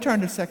have. Can we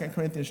turn to 2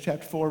 Corinthians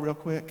chapter 4 real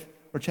quick?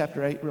 Or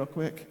chapter 8 real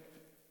quick?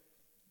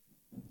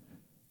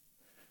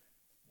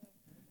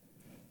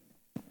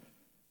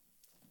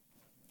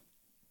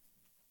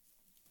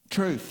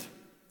 Truth.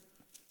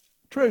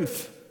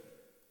 Truth.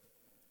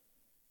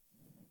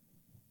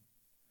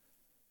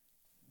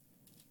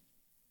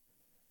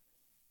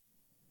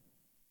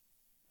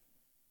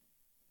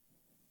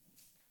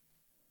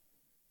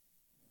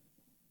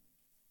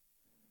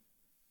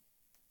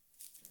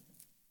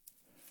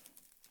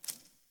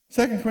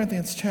 Second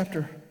Corinthians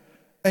chapter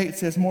 8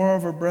 says,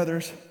 moreover,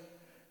 brothers,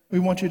 we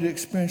want you to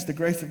experience the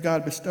grace of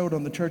God bestowed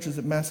on the churches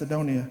of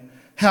Macedonia,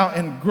 how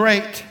in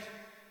great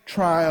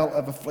trial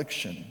of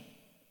affliction,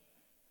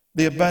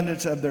 the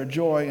abundance of their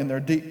joy and their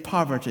deep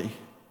poverty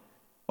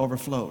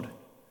overflowed.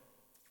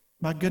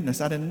 My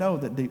goodness, I didn't know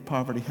that deep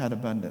poverty had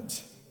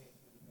abundance.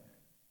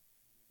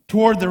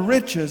 Toward the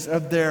riches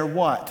of their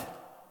what?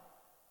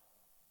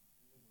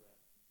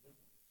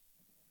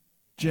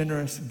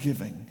 Generous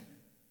giving.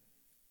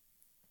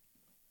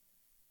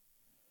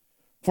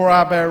 For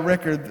I bear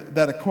record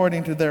that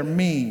according to their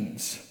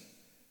means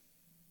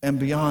and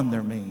beyond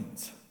their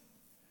means,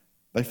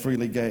 they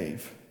freely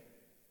gave,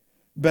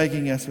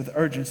 begging us with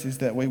urgencies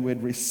that we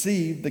would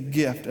receive the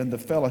gift and the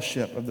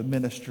fellowship of the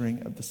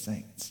ministering of the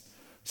saints.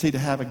 See, to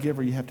have a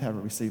giver, you have to have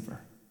a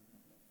receiver.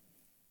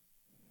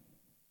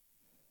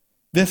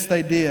 This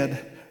they did,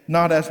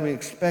 not as we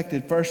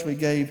expected. First we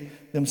gave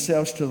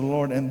themselves to the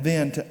Lord, and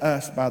then to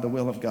us by the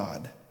will of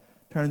God.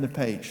 Turn the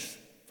page,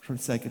 for the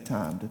sake of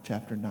time, to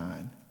chapter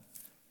 9.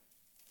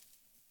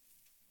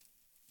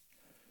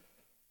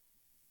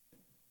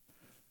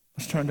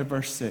 Let's turn to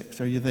verse 6.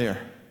 Are you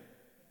there?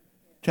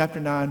 Chapter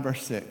 9,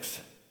 verse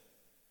 6.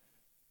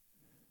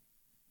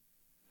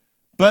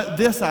 But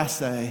this I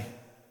say,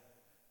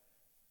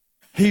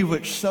 he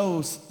which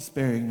sows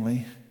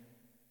sparingly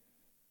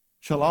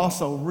shall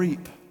also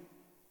reap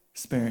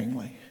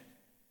sparingly.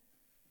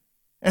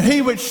 And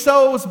he which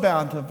sows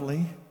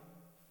bountifully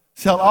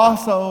shall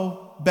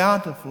also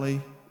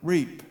bountifully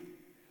reap.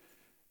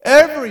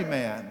 Every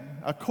man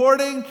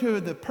according to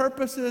the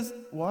purposes,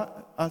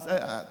 what?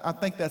 I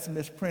think that's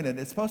misprinted.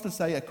 It's supposed to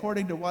say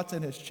according to what's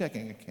in his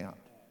checking account.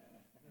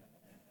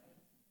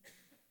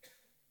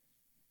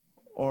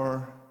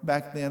 Or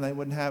back then they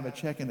wouldn't have a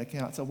checking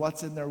account, so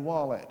what's in their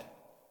wallet?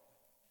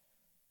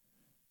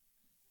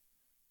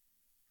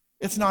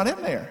 It's not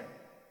in there.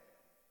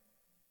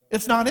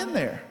 It's not in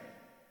there.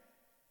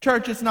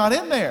 Church, it's not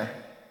in there.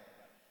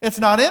 It's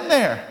not in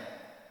there.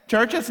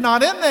 Church, it's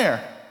not in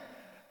there.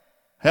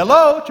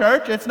 Hello,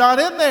 church, it's not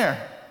in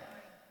there.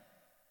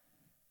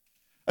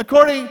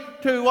 According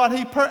to what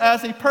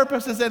as he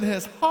purposes in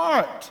his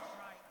heart,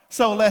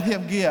 so let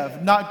him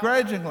give, not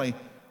grudgingly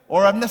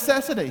or of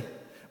necessity.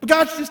 But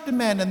God's just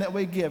demanding that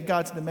we give.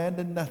 God's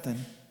demanding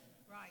nothing.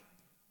 Right.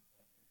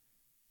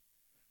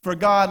 For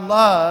God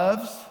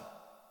loves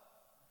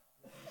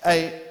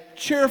a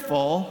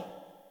cheerful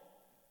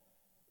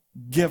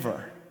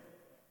giver.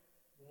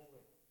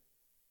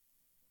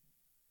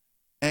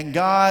 And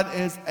God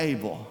is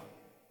able.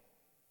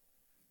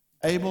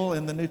 Able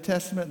in the New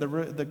Testament,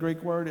 the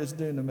Greek word is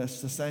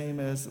dunamis, the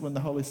same as when the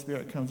Holy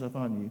Spirit comes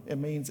upon you. It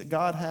means that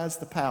God has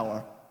the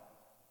power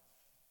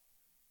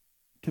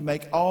to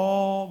make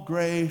all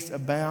grace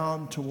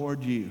abound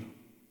toward you,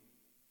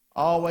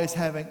 always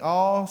having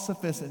all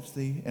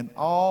sufficiency in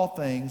all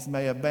things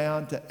may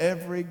abound to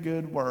every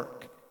good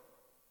work.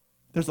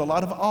 There's a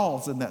lot of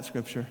alls in that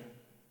scripture.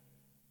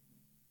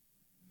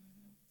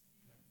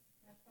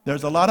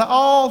 There's a lot of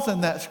alls in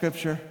that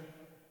scripture.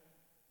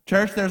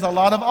 Church, there's a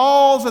lot of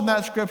alls in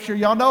that scripture.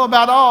 Y'all know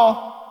about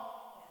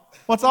all.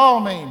 What's all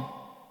mean?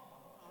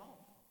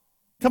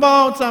 Come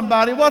on,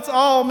 somebody. What's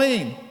all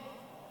mean?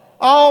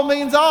 All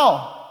means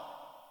all.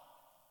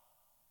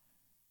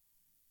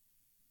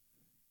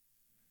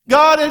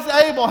 God is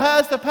able,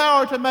 has the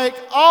power to make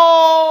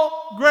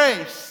all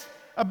grace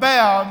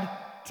abound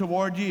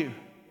toward you.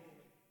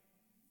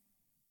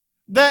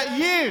 That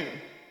you,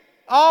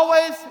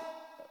 always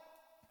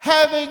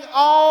having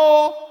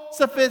all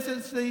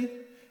sufficiency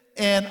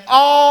in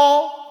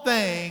all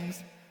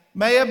things,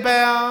 may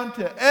abound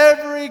to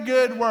every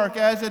good work.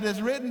 As it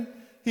is written,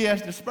 he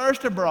has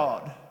dispersed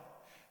abroad,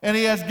 and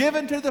he has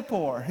given to the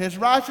poor. His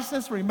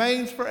righteousness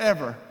remains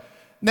forever.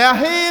 Now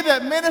he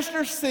that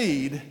ministers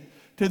seed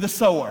to the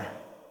sower.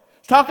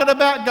 It's talking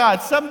about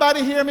God.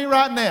 Somebody hear me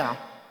right now.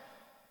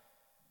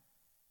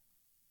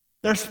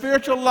 There's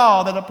spiritual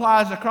law that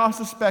applies across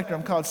the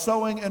spectrum called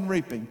sowing and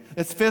reaping.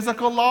 It's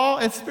physical law,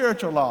 it's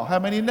spiritual law. How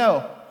many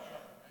know?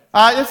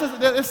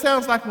 This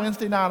sounds like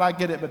Wednesday night, I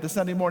get it, but the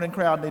Sunday morning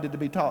crowd needed to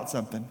be taught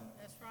something.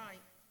 That's right.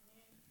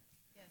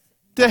 Yes.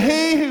 To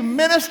he who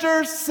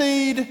ministers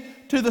seed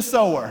to the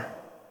sower,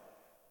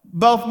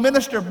 both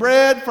minister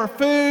bread for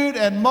food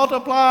and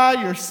multiply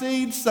your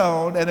seed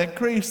sown and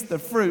increase the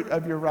fruit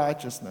of your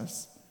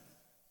righteousness.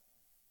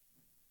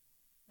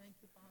 Thank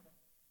you, Father.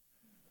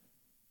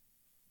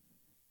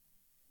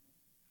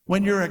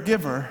 When you're a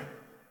giver,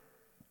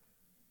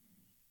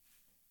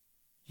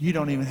 you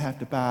don't even have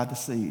to buy the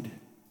seed.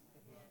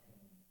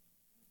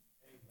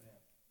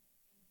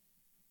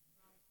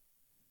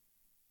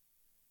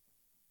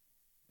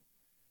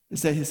 It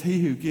says, he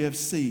who gives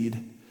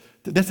seed.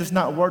 This is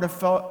not word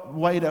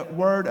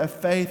of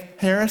faith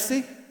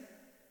heresy.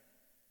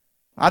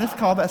 I just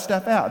call that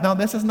stuff out. No,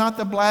 this is not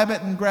the blab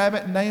it and grab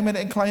it and name it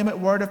and claim it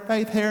word of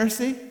faith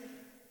heresy.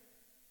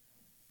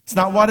 It's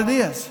not what it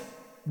is.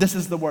 This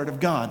is the word of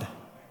God.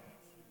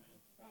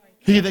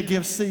 He that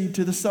gives seed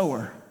to the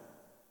sower.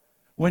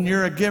 When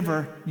you're a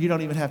giver, you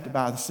don't even have to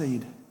buy the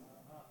seed.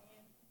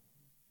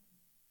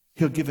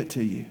 He'll give it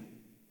to you.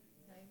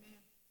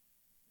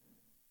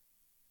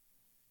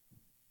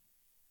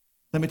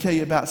 Let me tell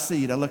you about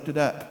seed. I looked it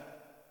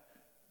up.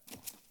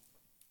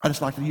 I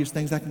just like to use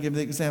things I can give you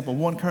the example.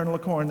 1 kernel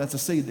of corn, that's a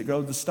seed that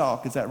grows the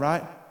stalk. Is that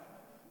right?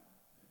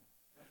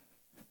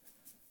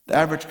 The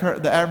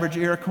average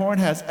ear of corn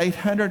has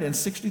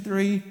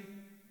 863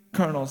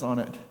 kernels on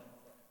it.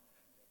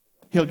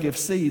 He'll give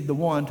seed, the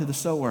one, to the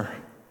sower.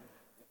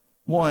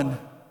 One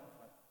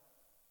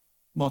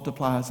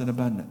multiplies in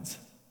abundance.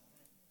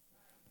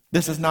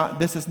 This is not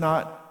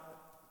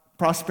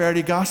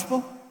prosperity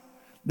gospel.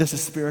 This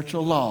is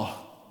spiritual law.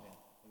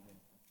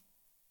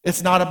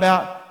 It's not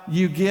about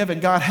you give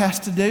and God has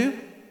to do.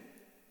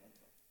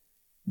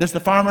 Does the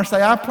farmer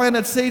say, I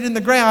planted seed in the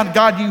ground,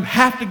 God, you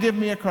have to give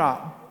me a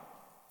crop?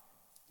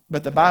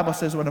 But the Bible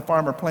says when a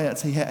farmer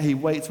plants, he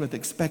waits with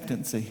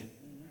expectancy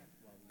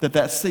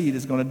that seed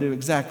is going to do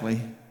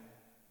exactly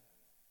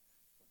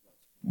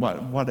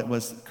what it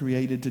was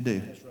created to do.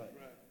 That's right.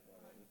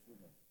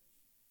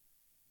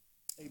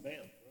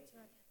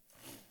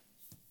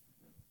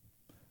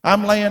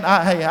 Amen.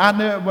 I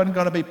knew it wasn't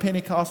going to be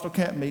Pentecostal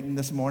camp meeting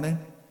this morning.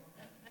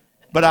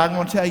 But I'm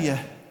going to tell you,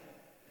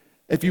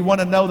 if you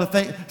want to know the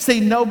thing, see,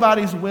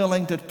 nobody's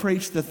willing to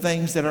preach the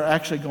things that are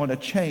actually going to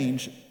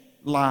change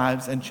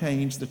lives and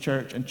change the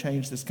church and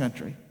change this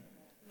country.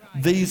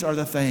 Right. These are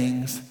the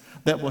things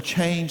that will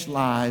change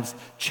lives,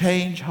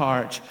 change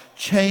hearts,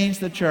 change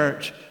the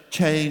church,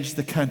 change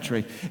the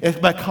country. It's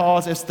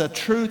because it's the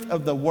truth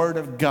of the Word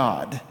of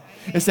God.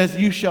 It says,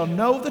 you shall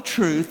know the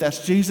truth,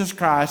 that's Jesus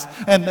Christ,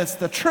 and that's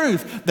the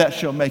truth that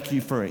shall make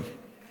you free.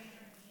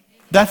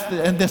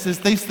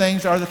 These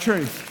things are the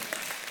truth.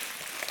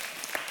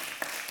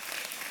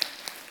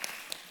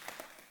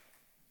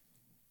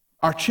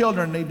 Our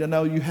children need to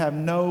know you have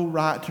no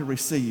right to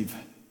receive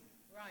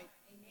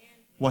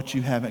what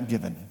you haven't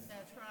given.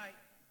 That's right.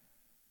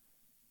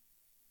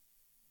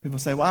 People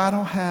say, well, I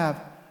don't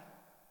have.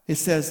 It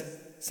says,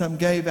 some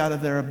gave out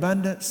of their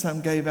abundance,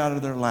 some gave out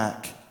of their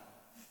lack.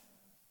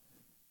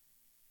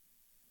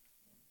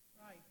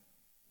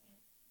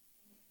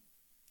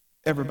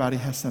 Everybody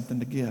has something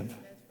to give.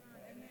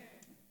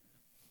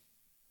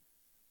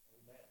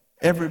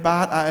 Every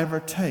bite I ever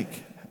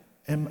taken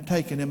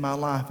in my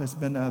life has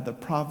been of the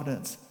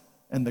providence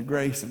and the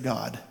grace of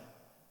God.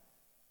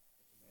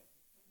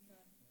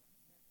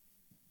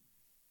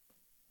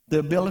 The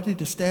ability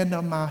to stand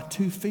on my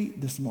 2 feet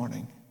this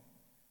morning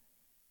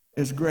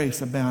is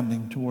grace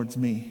abounding towards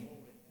me.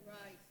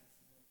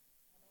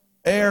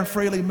 Air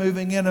freely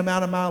moving in and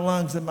out of my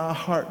lungs and my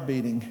heart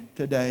beating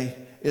today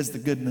is the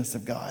goodness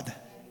of God.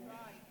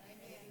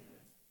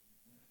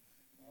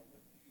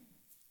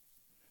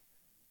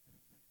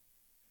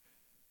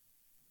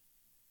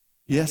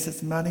 Yes,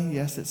 it's money.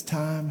 Yes, it's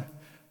time.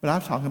 But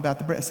I'm talking about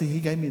the breath. See, he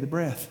gave me the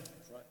breath.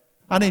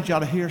 I need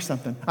y'all to hear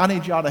something. I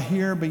need y'all to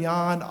hear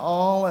beyond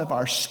all of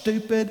our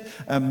stupid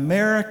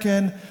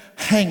American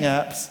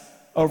hang-ups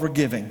over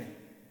giving.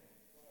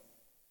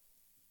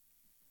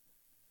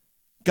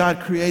 God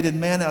created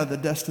man out of the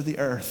dust of the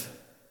earth.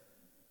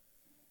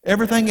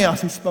 Everything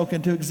else he spoke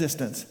into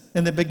existence.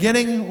 In the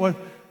beginning,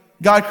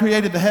 God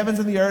created the heavens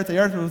and the earth. The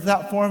earth was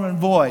without form and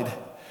void.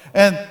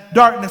 And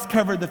darkness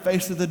covered the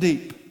face of the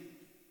deep.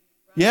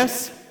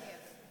 Yes?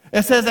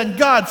 It says, and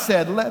God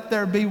said, let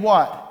there be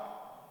what?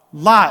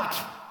 Light.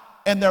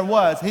 and there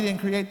was. He didn't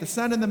create the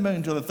sun and the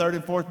moon till the third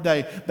and fourth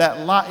day.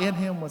 That light in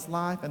him was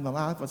life, and the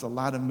life was a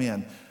light of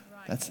men.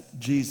 That's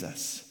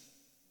Jesus.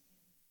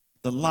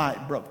 The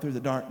light broke through the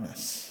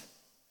darkness.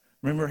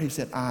 Remember, he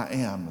said, I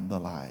am the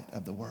light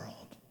of the world.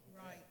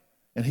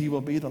 And he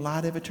will be the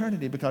light of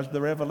eternity, because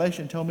the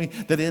revelation told me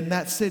that in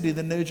that city,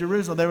 the New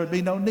Jerusalem, there would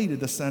be no need of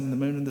the sun and the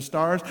moon and the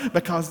stars,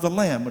 because the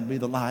Lamb would be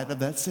the light of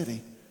that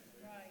city.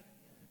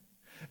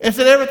 It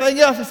said everything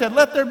else, it said,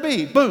 let there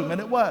be. Boom, and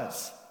it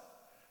was.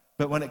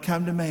 But when it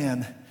come to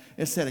man,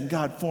 it said, and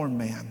God formed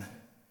man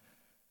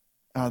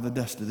out of the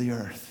dust of the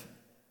earth.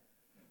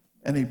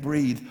 And he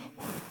breathed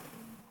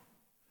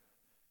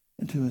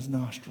into his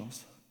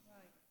nostrils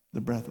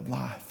the breath of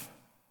life.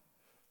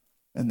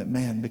 And that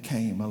man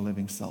became a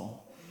living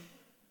soul.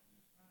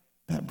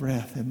 That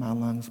breath in my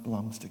lungs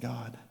belongs to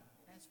God.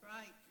 That's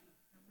right.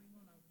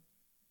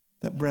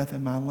 That breath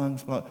in my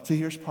lungs belongs. See,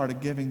 here's part of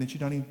giving that you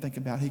don't even think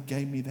about. He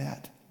gave me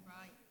that.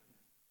 Right.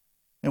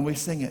 And we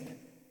sing it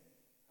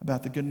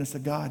about the goodness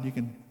of God. You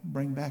can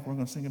bring back, we're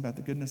going to sing about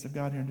the goodness of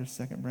God here in just a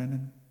second,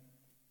 Brandon.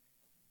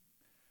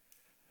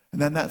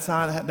 And then that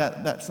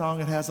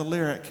song, it has a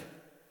lyric.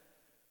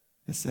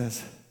 It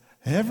says,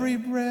 every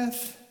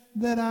breath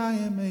that I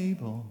am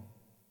able,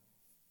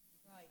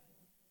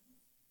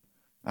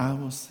 I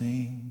will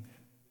sing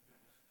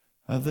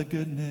of the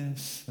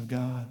goodness of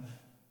God.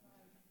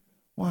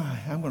 Why?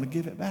 I'm going to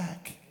give it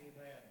back.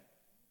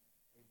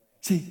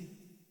 See,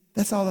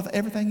 that's all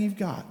everything you've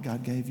got,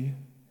 God gave you.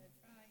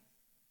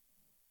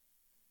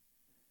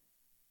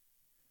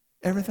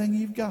 Everything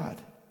you've got,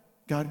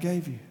 God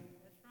gave you.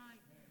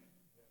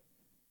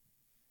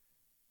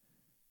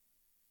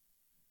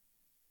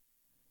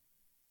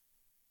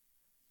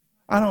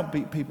 I don't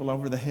beat people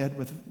over the head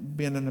with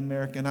being an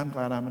American. I'm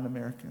glad I'm an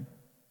American.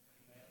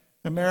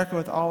 America,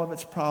 with all of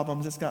its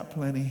problems, it's got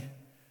plenty.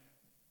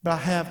 But I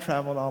have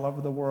traveled all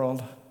over the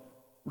world,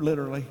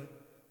 literally,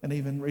 and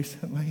even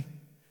recently.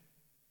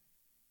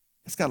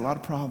 It's got a lot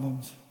of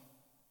problems.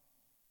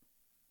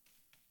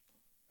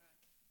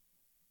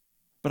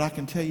 But I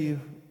can tell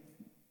you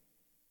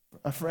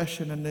afresh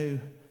and anew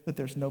that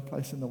there's no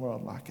place in the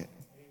world like it.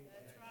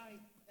 That's right.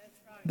 That's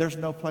right. There's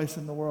no place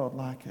in the world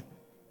like it.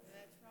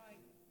 That's right.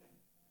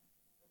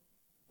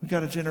 We've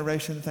got a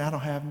generation that says, I don't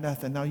have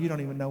nothing. No, you don't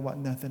even know what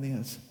nothing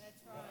is.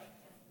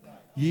 That's right.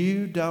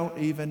 You don't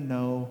even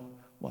know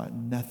what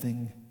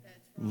nothing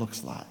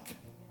looks like.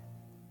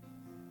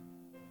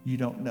 You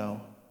don't know.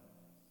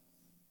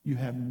 You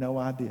have no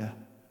idea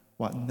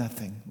what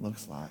nothing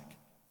looks like.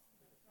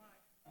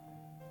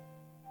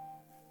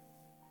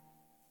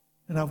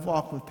 And I've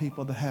walked with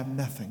people that have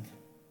nothing.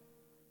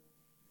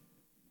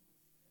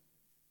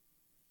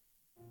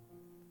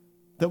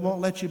 That won't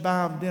let you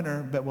buy them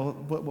dinner, but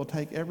will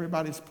take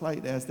everybody's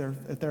plate if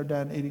they're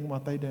done eating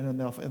what they did, and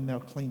they'll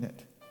clean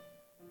it.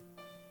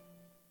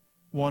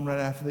 One right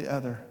after the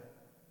other.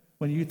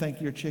 When you think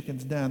your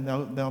chicken's done,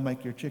 they'll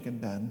make your chicken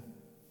done.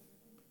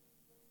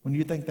 When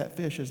you think that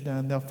fish is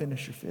done, they'll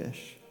finish your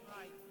fish.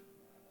 Right.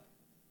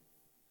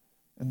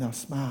 And they'll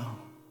smile.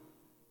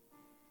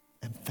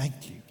 And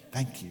thank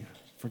you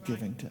for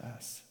giving to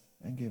us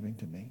and giving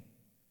to me.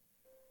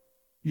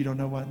 You don't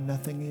know what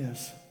nothing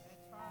is. That's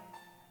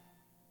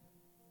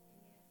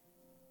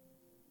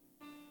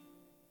right.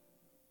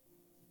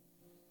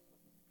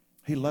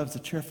 He loves a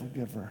cheerful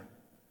giver.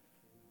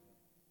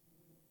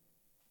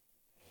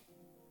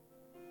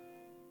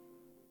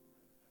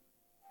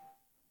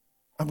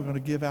 I'm going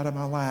to give out of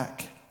my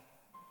lack.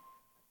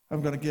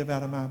 I'm going to give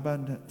out of my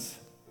abundance.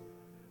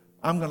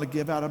 I'm going to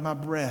give out of my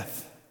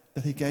breath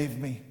that he gave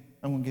me.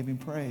 I'm going to give him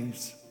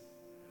praise.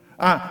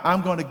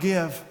 I'm going to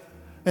give.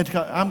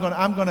 I'm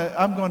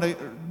going to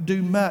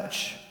do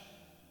much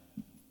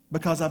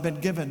because I've been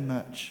given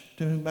much.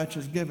 To whom much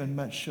is given,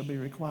 much shall be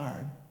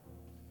required.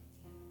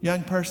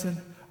 Young person,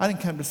 I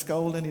didn't come to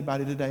scold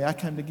anybody today. I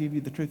come to give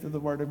you the truth of the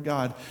Word of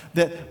God.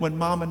 That when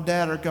mom and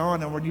dad are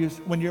gone, and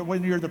when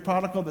you're the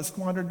prodigal that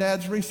squandered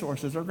dad's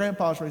resources or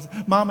grandpa's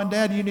resources, mom and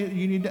dad, you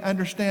need to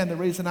understand the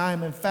reason I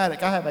am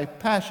emphatic. I have a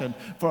passion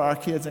for our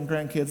kids and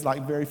grandkids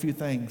like very few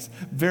things.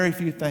 Very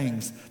few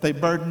things. They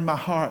burden my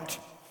heart.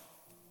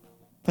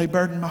 They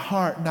burden my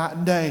heart night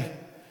and day.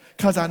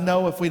 Because I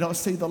know if we don't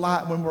see the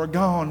light when we're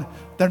gone,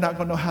 they're not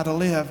going to know how to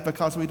live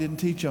because we didn't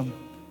teach them.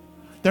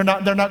 They're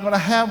not going to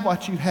have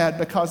what you had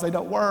because they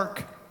don't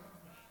work.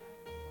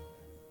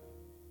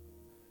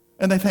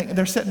 And they think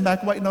they're sitting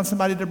back waiting on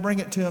somebody to bring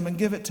it to them and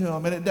give it to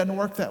them, and it doesn't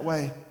work that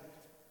way.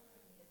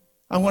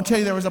 I'm going to tell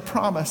you there was a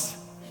promise.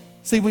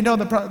 See, we know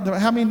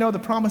how many know the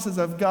promises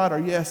of God are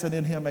yes, and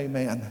in him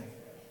amen.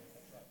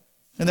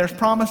 And there's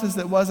promises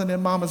that wasn't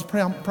in mama's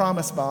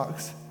promise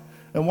box.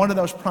 And one of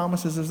those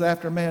promises is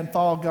after man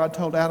fall, God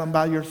told Adam,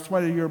 by your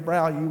sweat of your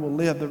brow you will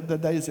live the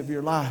days of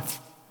your life.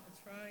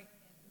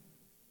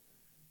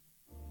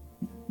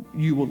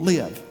 You will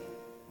live.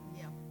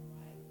 Yeah.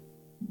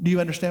 Do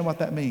you understand what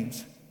that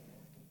means?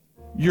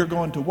 You're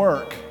going to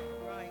work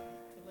Right.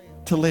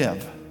 to live.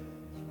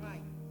 That's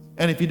right.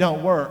 And if you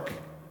don't work,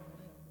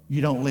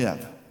 you don't live.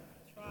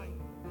 That's right.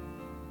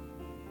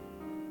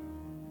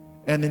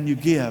 and then you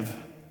give.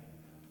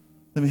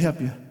 Let me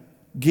help you.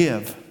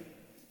 Give,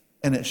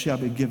 and it shall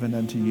be given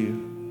unto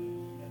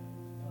you.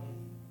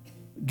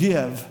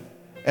 Give,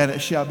 and it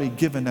shall be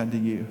given unto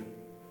you.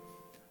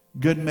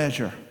 Good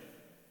measure,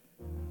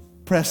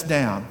 pressed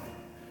down,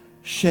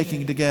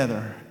 shaking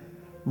together,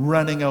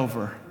 running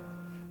over.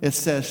 It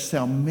says,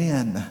 shall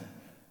men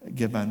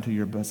give unto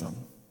your bosom.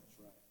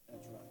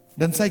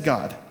 Doesn't say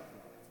God.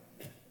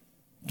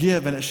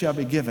 Give, and it shall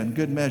be given.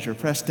 Good measure,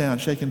 pressed down,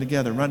 shaken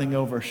together, running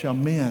over, shall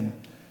men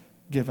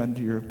give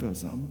unto your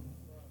bosom.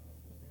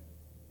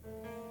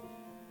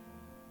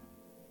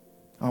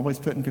 Always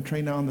putting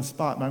Katrina on the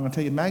spot, but I'm going to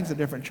tell you, Mag's a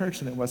different church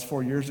than it was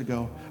 4 years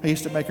ago. I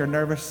used to make her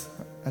nervous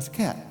as a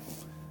cat.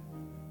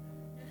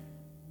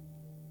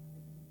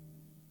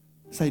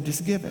 Say,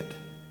 just give it.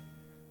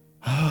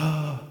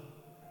 Oh,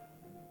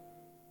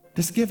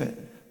 just give it.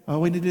 Oh,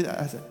 we need to do that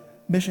as a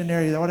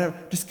missionary or whatever.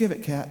 Just give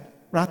it, Kat.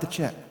 Write the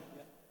check.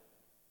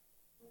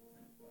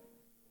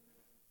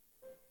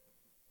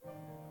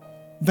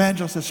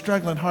 Evangelist is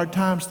struggling hard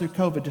times through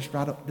COVID. Just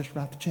write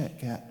the check,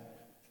 Kat.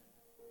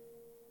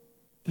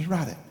 Just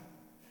write it.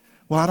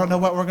 Well, I don't know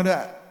what we're going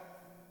to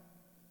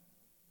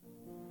do.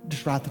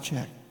 Just write the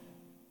check.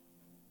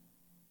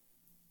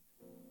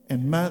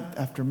 And month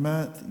after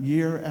month,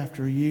 year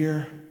after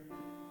year,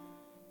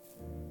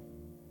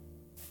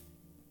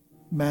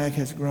 Mag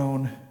has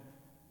grown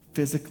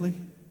physically,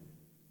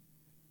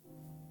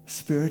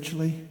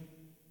 spiritually,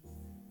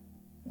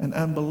 and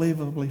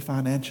unbelievably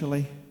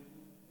financially.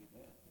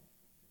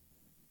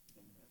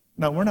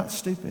 No, we're not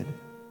stupid.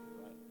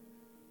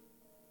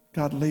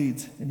 God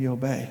leads and you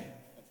obey.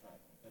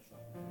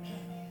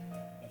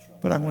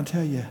 But I'm going to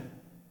tell you,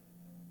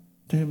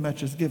 to whom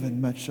much is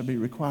given, much shall be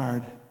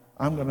required.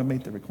 I'm going to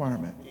meet the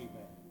requirement.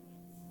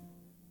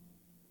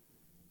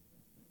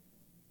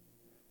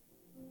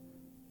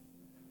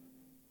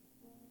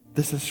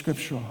 This is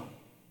scriptural.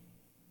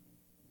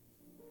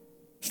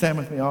 Stand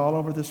with me all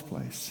over this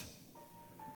place.